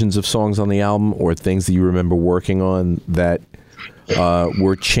versions of songs on the album or things that you remember working on that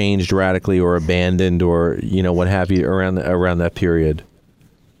were changed radically or abandoned or, what have you around that period?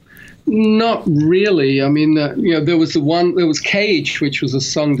 Not really. I mean, there was Cage, which was a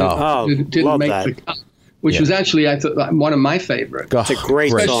song that didn't make the cut, which was actually, I thought, one of my favorites. It's a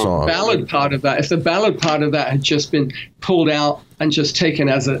great song. The ballad part of that, if the ballad part of that had just been pulled out and just taken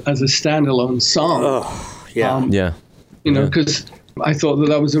as a standalone song. Because I thought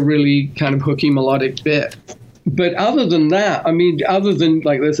that was a really kind of hooky melodic bit. But other than that, I mean, other than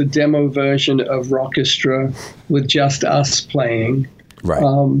like there's a demo version of Rockestra with just us playing.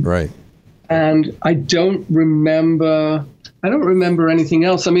 Right. And I don't remember anything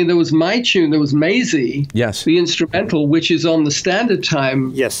else. I mean, there was my tune, there was Maisie, yes, the instrumental, which is on the Standard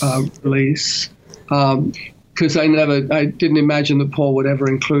Time release. Because I didn't imagine that Paul would ever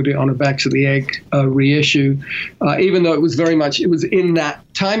include it on a Back to the Egg reissue, even though it was in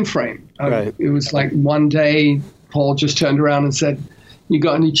that time frame. It was like one day Paul just turned around and said, "You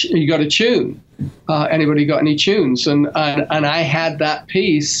got a tune? Anybody got any tunes?" And I had that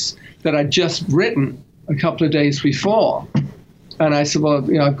piece that I'd just written a couple of days before. And I said, well,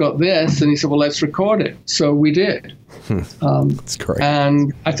 I've got this. And he said, well, let's record it. So we did. That's great.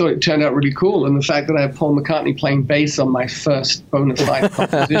 And I thought it turned out really cool. And the fact that I have Paul McCartney playing bass on my first bona fide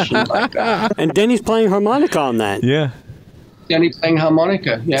composition like that. And Denny's playing harmonica on that. Yeah. Denny playing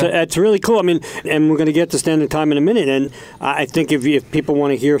harmonica. Yeah. So it's really cool. I mean, and we're going to get to Standard Time in a minute. And I think if people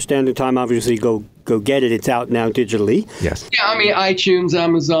want to hear Standard Time, obviously go get it. It's out now digitally. Yes. Yeah, I mean, iTunes,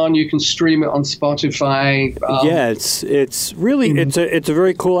 Amazon. You can stream it on Spotify. It's really it's a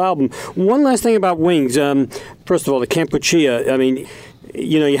very cool album. One last thing about Wings. First of all, the Campuchia. I mean,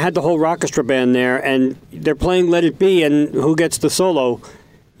 you had the whole Rockestra band there, and they're playing Let It Be, and who gets the solo?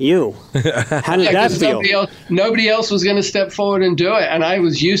 You. How did that feel? Nobody else was going to step forward and do it, and I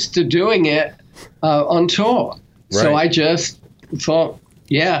was used to doing it on tour. Right. So I just thought,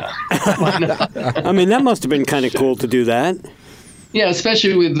 yeah, why not? I mean, that must have been kind of cool to do that. Yeah,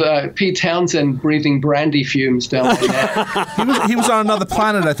 especially with Pete Townsend breathing brandy fumes down my neck. He was on another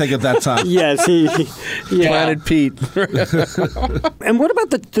planet, I think, at that time. Yes, Planet Pete. And what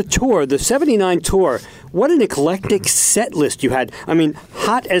about the tour, the 79 tour? What an eclectic set list you had. I mean,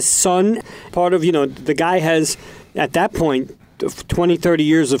 Hot as Sun, part of, the guy has, at that point, 20, 30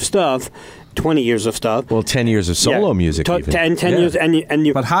 years of stuff. 20 years of stuff. Well, 10 years of solo music. 10 years, and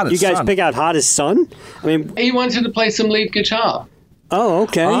you guys Sun. pick out Hot as Sun? I mean, he wanted to play some lead guitar. Oh,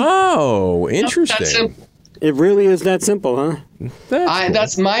 okay. Oh, interesting. That's simple. It really is that simple, huh?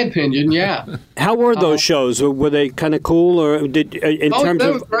 That's my opinion, yeah. How were those shows? Were they kind of cool, or terms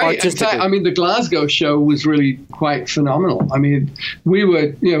of artistic? In fact, the Glasgow show was really quite phenomenal. I mean, we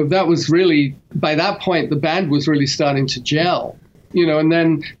were, that was really, by that point, the band was really starting to gel. And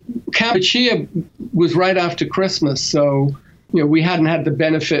then Campuchia was right after Christmas, so we hadn't had the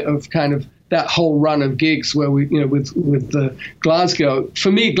benefit of kind of that whole run of gigs where we, with the Glasgow.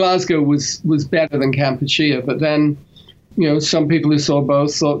 For me, Glasgow was better than Campuchia, but then, some people who saw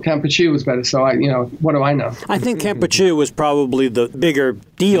both thought Campuchia was better. So what do I know? I think Campuchia was probably the bigger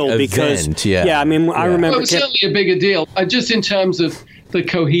deal because, I mean, I remember it was certainly a bigger deal, just in terms of the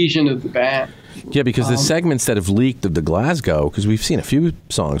cohesion of the band. Yeah, because the segments that have leaked of the Glasgow, because we've seen a few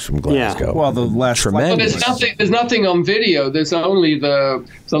songs from Glasgow. Well, the last tremendous. But there's nothing on video. There's only the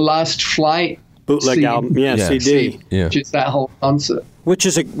Last Flight bootleg album, CD, which is that whole concert. Which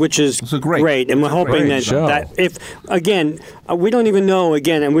is a great, and we're hoping that if again we don't even know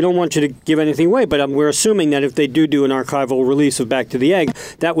and we don't want you to give anything away, but we're assuming that if they do an archival release of Back to the Egg,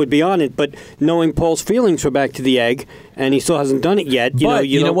 that would be on it. But knowing Paul's feelings for Back to the Egg, and he still hasn't done it yet,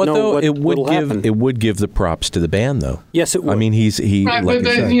 you know what though, it would give the props to the band though. Yes, it would. I mean, he right, like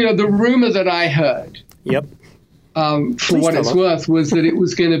but the rumor that I heard. Yep. For what it's worth, was that it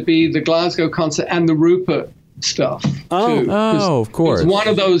was going to be the Glasgow concert and the Rupert stuff. Too. Of course. It was one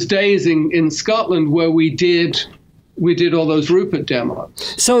of those days in Scotland where we did all those Rupert demos.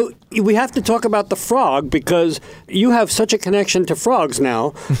 So we have to talk about the Frog, because you have such a connection to frogs now.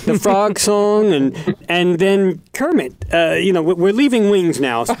 The Frog song and then Kermit. We're leaving Wings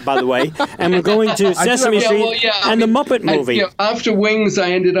now, by the way, and we're going to Sesame Street and the Muppet movie. After Wings,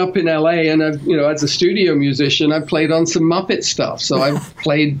 I ended up in L.A. and as a studio musician, I played on some Muppet stuff. So I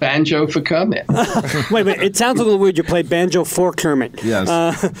played banjo for Kermit. Wait, it sounds a little weird. You played banjo for Kermit.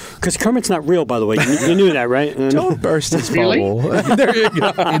 Yes. Because Kermit's not real, by the way. You knew that, right? Don't burst his bubble. There you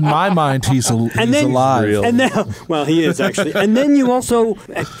go. In my mind, he's alive. And then, well, he is actually. And then you also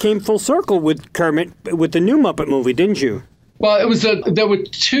came full circle with Kermit with the new Muppet movie, didn't you? Well, there were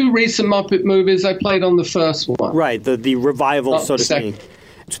two recent Muppet movies. I played on the first one. Right, the revival, so to speak.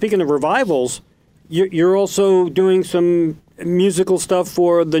 Speaking of revivals, you're also doing some musical stuff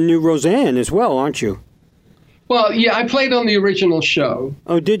for the new Roseanne as well, aren't you? Well, yeah, I played on the original show.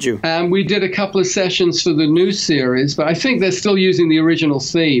 Oh, did you? And we did a couple of sessions for the new series, but I think they're still using the original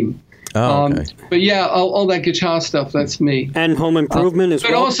theme. Oh, okay. But yeah, all that guitar stuff, that's me. And Home Improvement as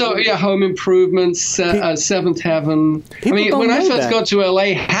well? But also, Home Improvement, Seventh Heaven. When I first got to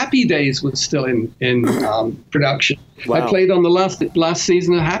LA, Happy Days was still in production. Wow. I played on the last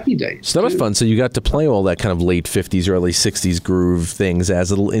season of Happy Days. So that was fun. So you got to play all that kind of late 50s, early 60s groove things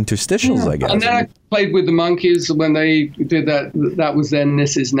as little interstitials, I guess. And then I played with the Monkees when they did that. That was then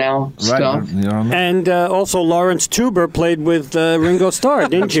This Is Now stuff. Right. And also Lawrence Tuber played with Ringo Starr,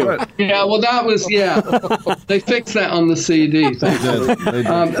 didn't you? Yeah, well, that was, they fixed that on the CD. They did.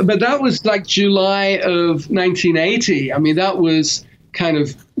 But that was like July of 1980. I mean, that was kind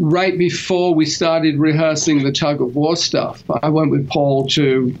of right before we started rehearsing the Tug of War stuff. I went with Paul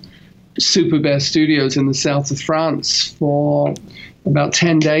to Super Bear Studios in the south of France for about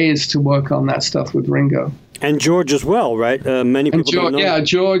 10 days to work on that stuff with Ringo. And George as well, right? Many people don't know. Yeah,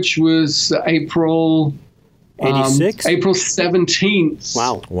 George was April 86? April 17th.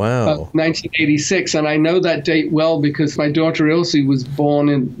 Wow. 1986. And I know that date well because my daughter Ilse was born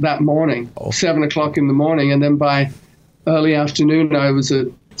in that morning, 7 o'clock in the morning. And then by early afternoon, I was at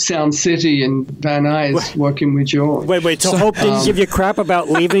Sound City in Van Nuys working with George. Wait. So Hope didn't give you crap about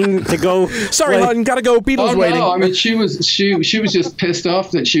leaving to go? Sorry, hon, gotta go. Beatles waiting. No, I mean she was just pissed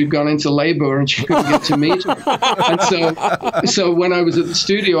off that she'd gone into labor and she couldn't get to meet her. And so when I was at the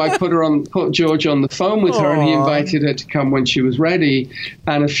studio, I put George on the phone with her, and he invited her to come when she was ready.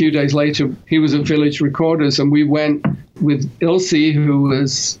 And a few days later, he was at Village Recorders, and we went with Ilse, who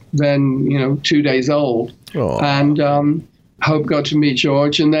was then 2 days old, and. Hope got to meet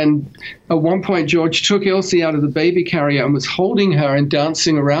George, and then at one point George took Ilse out of the baby carrier and was holding her and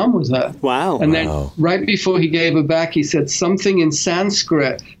dancing around with her. Wow. And then right before he gave her back, he said something in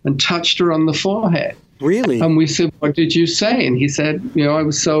Sanskrit and touched her on the forehead. Really? And we said, what did you say? And he said, I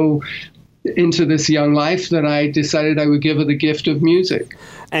was so into this young life that I decided I would give her the gift of music.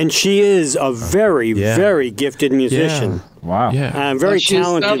 And she is a very, very gifted musician. Yeah. Wow. Yeah. Very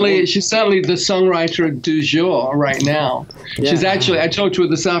talented. She's certainly the songwriter du jour right now. Yeah. She's actually, I talked to her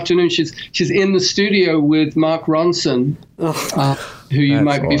this afternoon, she's in the studio with Mark Ronson, who you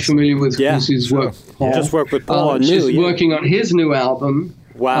might be familiar with because he's worked with Paul. Just worked with Paul. She's working on his new album.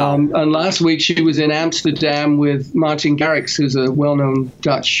 Wow. And last week she was in Amsterdam with Martin Garrix, who's a well-known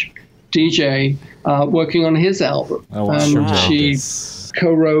Dutch DJ, working on his album. Oh, wow. And she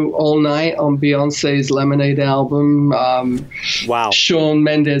co-wrote All Night on Beyonce's Lemonade album. Shawn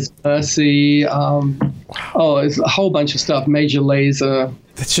Mendes Mercy. It's a whole bunch of stuff. Major Lazer.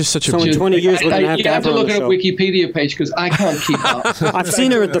 That's just such a... So in 20 years, we're going to have to have her on the show. You have to look at a Wikipedia page because I can't keep up. I've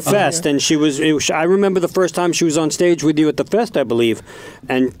seen her at the Fest, and I remember the first time she was on stage with you at the Fest, I believe.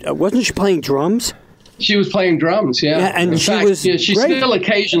 And wasn't she playing drums? She was playing drums, yeah. Yeah, and in she fact, was yeah, she great. still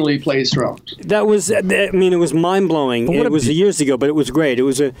occasionally plays drums. That was, I mean, it was mind-blowing. It was years ago, but it was great. It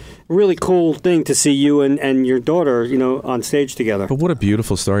was a really cool thing to see you and your daughter, on stage together. But what a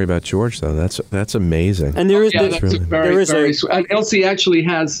beautiful story about George, though. That's amazing. And there is, Yeah, that's a very sweet. And Elsie actually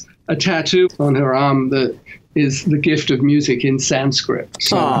has a tattoo on her arm that is the gift of music in Sanskrit.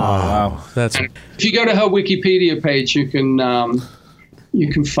 So Wow. That's if you go to her Wikipedia page, you can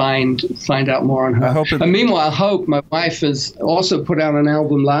find out more on her. And meanwhile, Hope, my wife, has also put out an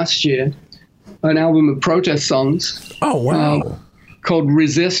album last year, an album of protest songs. Oh, wow. Called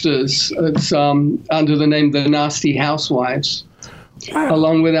Resistors. It's under the name The Nasty Housewives,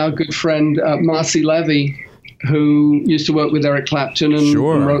 along with our good friend Marcy Levy, who used to work with Eric Clapton and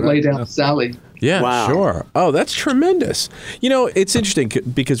wrote Lay Down Sally. Yeah, wow. Sure. Oh, that's tremendous. It's interesting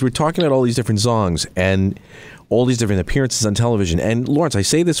because we're talking about all these different songs and all these different appearances on television. And Lawrence, I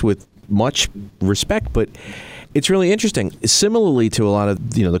say this with much respect, but it's really interesting. Similarly to a lot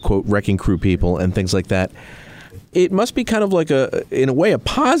of, the quote, Wrecking Crew people and things like that, it must be kind of like in a way, a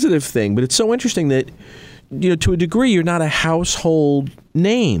positive thing, but it's so interesting that, to a degree, you're not a household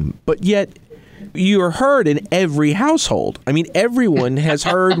name, but yet you're heard in every household. I mean, everyone has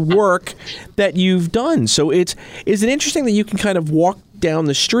heard work that you've done. So is it interesting that you can kind of walk down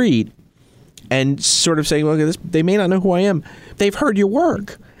the street and sort of say, well, they may not know who I am. They've heard your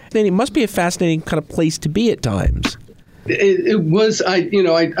work. Then it must be a fascinating kind of place to be at times. It was, I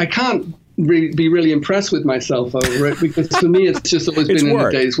can't be really impressed with myself over it because for me, it's just always been in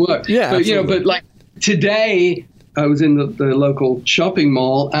a day's work. Yeah, but, but like today, I was in the local shopping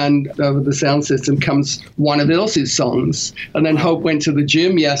mall, and over the sound system comes one of Ilse's songs. And then Hope went to the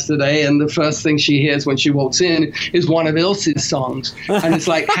gym yesterday, and the first thing she hears when she walks in is one of Ilse's songs. And it's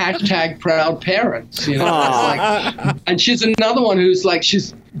like #proud parents, It's like, and she's another one who's like,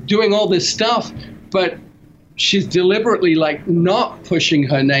 she's doing all this stuff, but she's deliberately like not pushing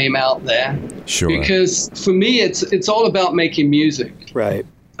her name out there. Sure. Because for me, it's all about making music. Right.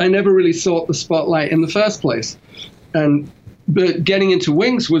 I never really sought the spotlight in the first place. But getting into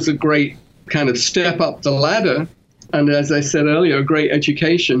Wings was a great kind of step up the ladder. And as I said earlier, a great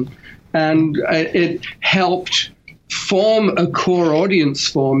education. And it helped form a core audience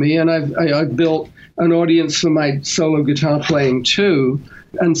for me. And I've built an audience for my solo guitar playing too.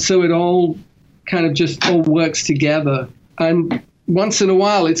 And so it all kind of just all works together. And once in a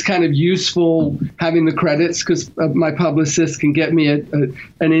while, it's kind of useful having the credits because my publicist can get me an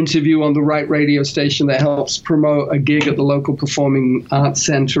interview on the right radio station that helps promote a gig at the local performing arts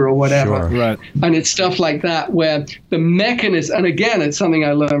center or whatever. Sure. Right. And it's stuff like that where the mechanism, and again, it's something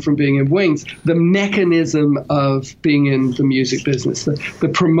I learned from being in Wings, the mechanism of being in the music business,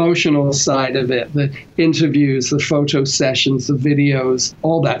 the promotional side of it, the interviews, the photo sessions, the videos,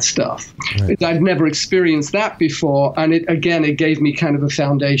 all that stuff. Right. I'd never experienced that before, and it gave me kind of a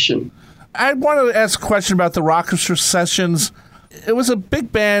foundation. I wanted to ask a question about the Rockestra sessions. It was a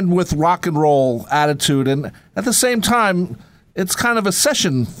big band with rock and roll attitude, and at the same time, it's kind of a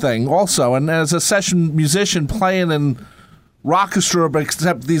session thing also. And as a session musician playing in Rockestra, but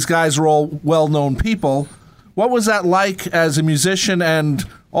except these guys are all well-known people, what was that like as a musician and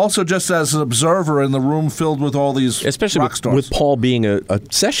also just as an observer in the room filled with all these especially rock stars? With Paul being a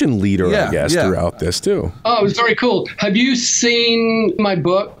session leader, I guess, throughout this too. Oh, it was very cool. Have you seen my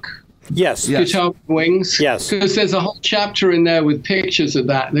book? Yes. Guitar Wings? Yes. Because there's a whole chapter in there with pictures of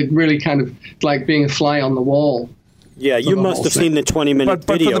that really kind of like being a fly on the wall. Yeah, you must have seen the 20-minute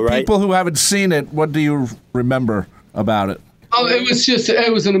but video, for the right? people who haven't seen it, what do you remember about it? Oh,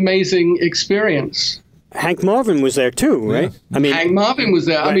 it was an amazing experience. Hank Marvin was there too, right? I mean, Hank Marvin was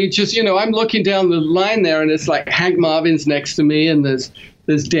there. Right. I mean, just, I'm looking down the line there, and it's like Hank Marvin's next to me, and there's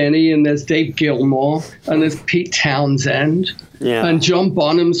Denny, and there's Dave Gilmour, and there's Pete Townsend, and John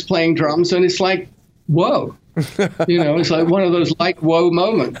Bonham's playing drums, and it's like, whoa. It's like one of those like whoa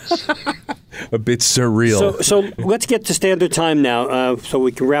moments. A bit surreal. So let's get to Standard Time now, so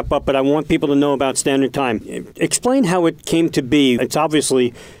we can wrap up. But I want people to know about Standard Time. Explain how it came to be. It's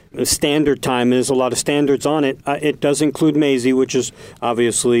obviously Standard Time. There's a lot of standards on it. It does include Maisie, which is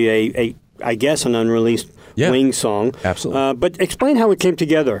obviously I guess an unreleased Wings song. Absolutely. But explain how it came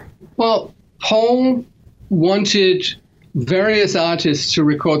together. Well, Paul wanted various artists to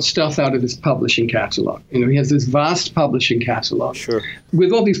record stuff out of his publishing catalog. He has this vast publishing catalog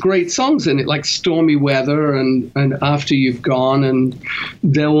with all these great songs in it, like Stormy Weather and After You've Gone and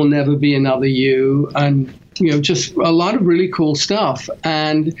There Will Never Be Another You, and just a lot of really cool stuff.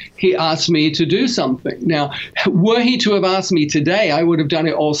 And he asked me to do something. Now, were he to have asked me today, I would have done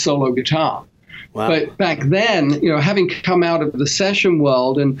it all solo guitar. Wow. But back then, having come out of the session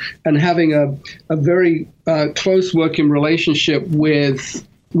world and having a very close working relationship with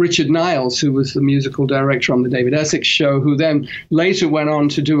Richard Niles, who was the musical director on the David Essex show, who then later went on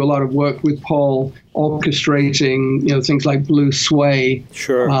to do a lot of work with Paul, orchestrating, things like Blue Sway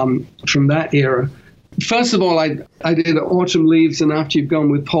from that era. First of all, I did Autumn Leaves and After You've Gone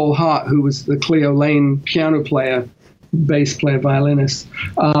with Paul Hart, who was the Cleo Lane piano player, bass player, violinist.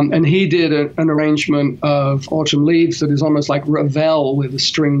 And he did an arrangement of Autumn Leaves that is almost like Ravel with a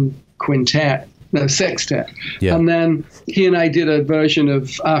string sextet. Yeah. And then he and I did a version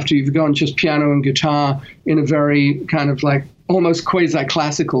of After You've Gone, just piano and guitar in a very kind of like almost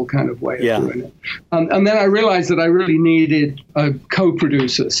quasi-classical kind of way of doing it. And then I realized that I really needed a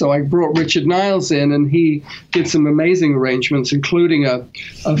co-producer. So I brought Richard Niles in, and he did some amazing arrangements, including a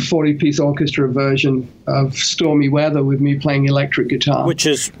 40-piece orchestra version of Stormy Weather with me playing electric guitar. Which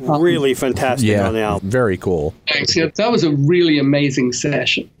is really fantastic on the album. Very cool. Thanks. Yeah, that was a really amazing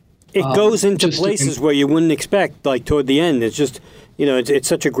session. It goes into places where you wouldn't expect, like toward the end. It's just, it's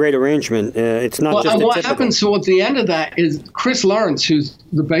such a great arrangement. It's not just and what typical. happens towards the end of that is Chris Lawrence, who's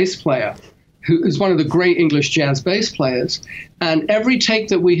the bass player, who is one of the great English jazz bass players, and every take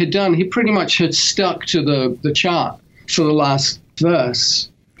that we had done, he pretty much had stuck to the chart for the last verse.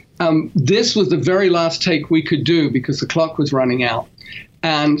 This was the very last take we could do because the clock was running out.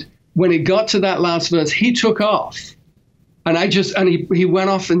 And when it got to that last verse, he took off. And he went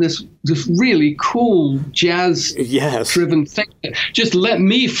off in this really cool jazz-driven thing. Just let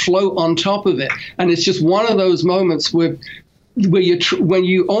me float on top of it. And it's just one of those moments when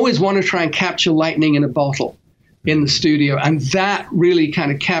you always want to try and capture lightning in a bottle in the studio. And that really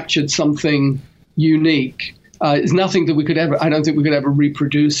kind of captured something unique. It's nothing that I don't think we could ever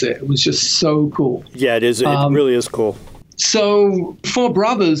reproduce it. It was just so cool. Yeah, it is. It really is cool. So Four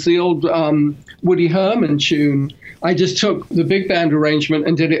Brothers, the old Woody Herman tune, I just took the big band arrangement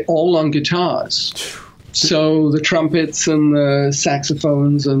and did it all on guitars. So the trumpets and the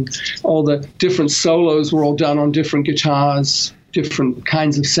saxophones and all the different solos were all done on different guitars, different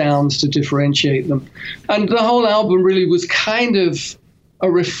kinds of sounds to differentiate them. And the whole album really was kind of a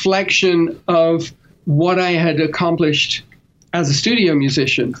reflection of what I had accomplished as a studio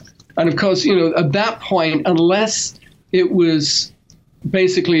musician. And of course, at that point, unless it was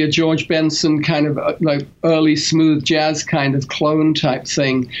basically a George Benson kind of like early smooth jazz kind of clone type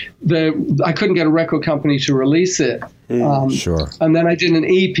thing, I couldn't get a record company to release it. Sure. And then I did an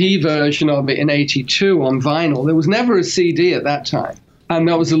EP version of it in '82 on vinyl. There was never a CD at that time. And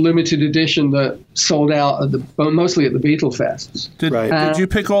that was a limited edition that sold out mostly at the Beatle Fests. Did you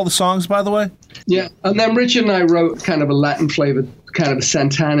pick all the songs, by the way? Yeah. And then Richard and I wrote kind of a Latin flavored, kind of a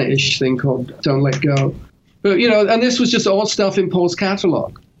Santana-ish thing called Don't Let Go. But, and this was just all stuff in Paul's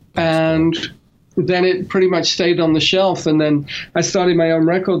catalog. And then it pretty much stayed on the shelf. And then I started my own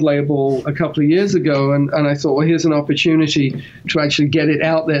record label a couple of years ago. And I thought, well, here's an opportunity to actually get it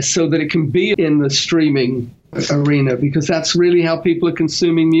out there so that it can be in the streaming arena, because that's really how people are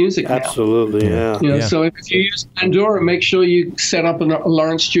consuming music now. Absolutely, yeah. So if you use Pandora, make sure you set up a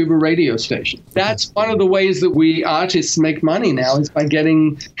Lawrence Juber radio station. That's one of the ways that we artists make money now, is by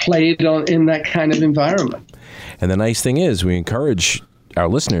getting played in that kind of environment. And the nice thing is, we encourage our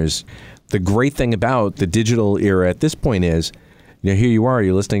listeners. The great thing about the digital era at this point is, here you are,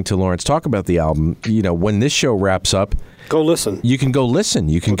 you're listening to Lawrence talk about the album. When this show wraps up, go listen. You can go listen.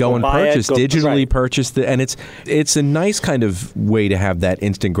 You can go and digitally purchase and it's a nice kind of way to have that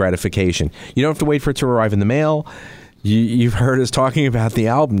instant gratification. You don't have to wait for it to arrive in the mail. You've heard us talking about the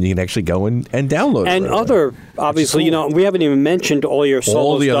album. You can actually go and download it. And obviously, we haven't even mentioned all your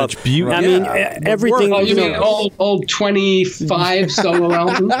solo stuff. I mean, everything. You mean all 25 solo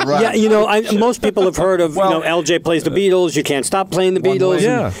albums? Right. Yeah, most people have heard of, LJ plays the Beatles, You Can't Stop Playing the Beatles.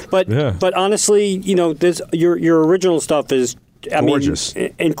 Yeah. But honestly, there's your original stuff is gorgeous.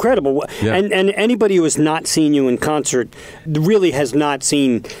 Incredible. Yeah. And anybody who has not seen you in concert really has not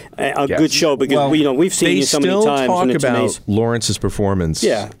seen a good show, because we've seen you so many times. They still talk about Lawrence's performance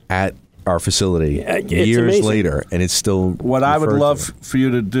at our facility years later, and it's still what I would love for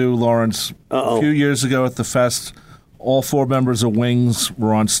you to do, Lawrence. A few years ago at the Fest, all four members of Wings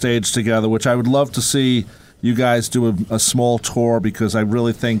were on stage together, which I would love to see you guys do a small tour, because I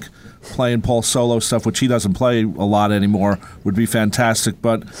really think playing Paul's solo stuff, which he doesn't play a lot anymore, would be fantastic.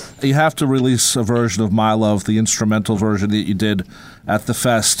 But you have to release a version of My Love, the instrumental version that you did at the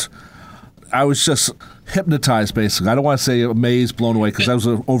Fest. I was just hypnotized, basically. I don't want to say amazed, blown away, because those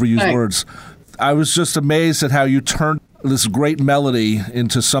are overused words. I was just amazed at how you turned this great melody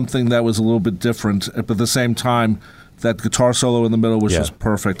into something that was a little bit different, but at the same time, that guitar solo in the middle was Yeah. just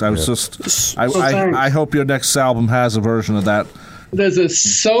perfect. I was thanks. I hope your next album has a version of that. There's a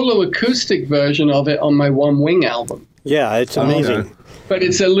solo acoustic version of it on my One Wing album, Yeah, it's amazing. Okay. but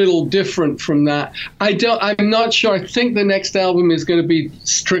it's a little different from that. I'm not sure. I think the next album is going to be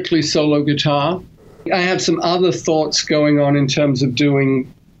strictly solo guitar. I have some other thoughts going on in terms of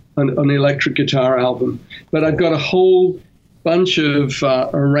doing an electric guitar album, but I've got a whole bunch of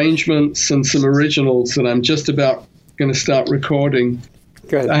arrangements and some originals that I'm just about going to start recording.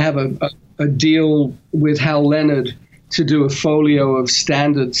 Good. I have a deal with Hal Leonard to do a folio of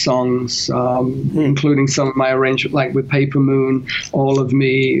standard songs, including some of my arrangements, like with Paper Moon, All of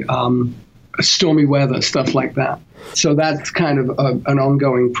Me, Stormy Weather, stuff like that. So that's kind of an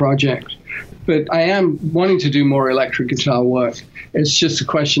ongoing project. But I am wanting to do more electric guitar work. It's just a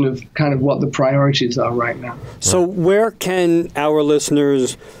question of kind of what the priorities are right now. So where can our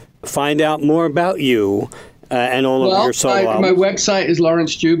listeners find out more about you and all of your solo my albums? website is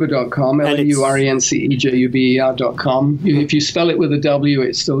lawrencejuber.com, And it's- LAURENCEJUBER.com. If you spell it with a W,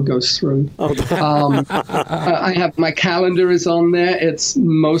 it still goes through. I have my calendar is on there. It's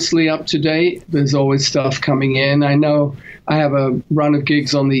mostly up to date. There's always stuff coming in. I know I have a run of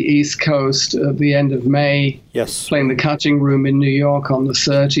gigs on the East Coast at the end of May, Yes. playing the Cutting Room in New York on the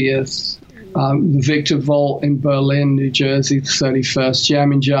 30th. The Victor Vault in Berlin, New Jersey, the 31st.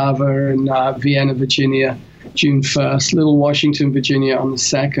 Jam in Java in Vienna, Virginia, June 1st. Little Washington, Virginia on the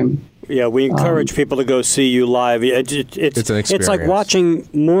 2nd. Yeah, we encourage people to go see you live. It's an It's like experience. watching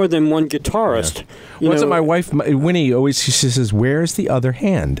more than one guitarist. You Wasn't know, my wife, Winnie, always she says, "Where's the other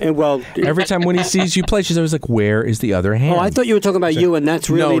hand?" and well, Every time Winnie sees you play, she's always like, "Where is the other hand?" oh, I thought you were talking about you, and that's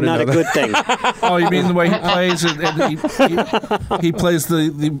really No, not a no. good thing. Oh, you mean the way he plays it? And he plays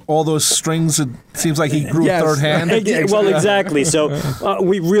the all those strings. It seems like he grew Yes. a third hand. Well, exactly. So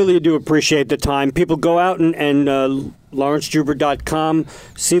we really do appreciate the time. People go out and LawrenceJuber.com,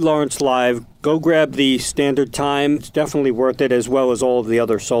 see Lawrence live. Go grab the Standard Time. It's definitely worth it, as well as all of the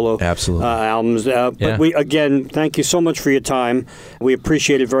other solo Absolutely. albums. Yeah. But we, again, thank you so much for your time. We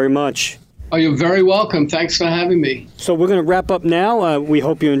appreciate it very much. Oh, you're very welcome. Thanks for having me. So we're going to wrap up now. We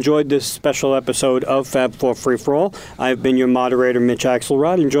hope you enjoyed this special episode of Fab Four Free For All. I've been your moderator, Mitch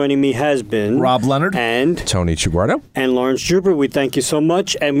Axelrod, and joining me has been Rob Leonard. and Tony Chiguardo. Lawrence Juber. We thank you so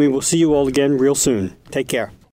much, and we will see you all again real soon. Take care.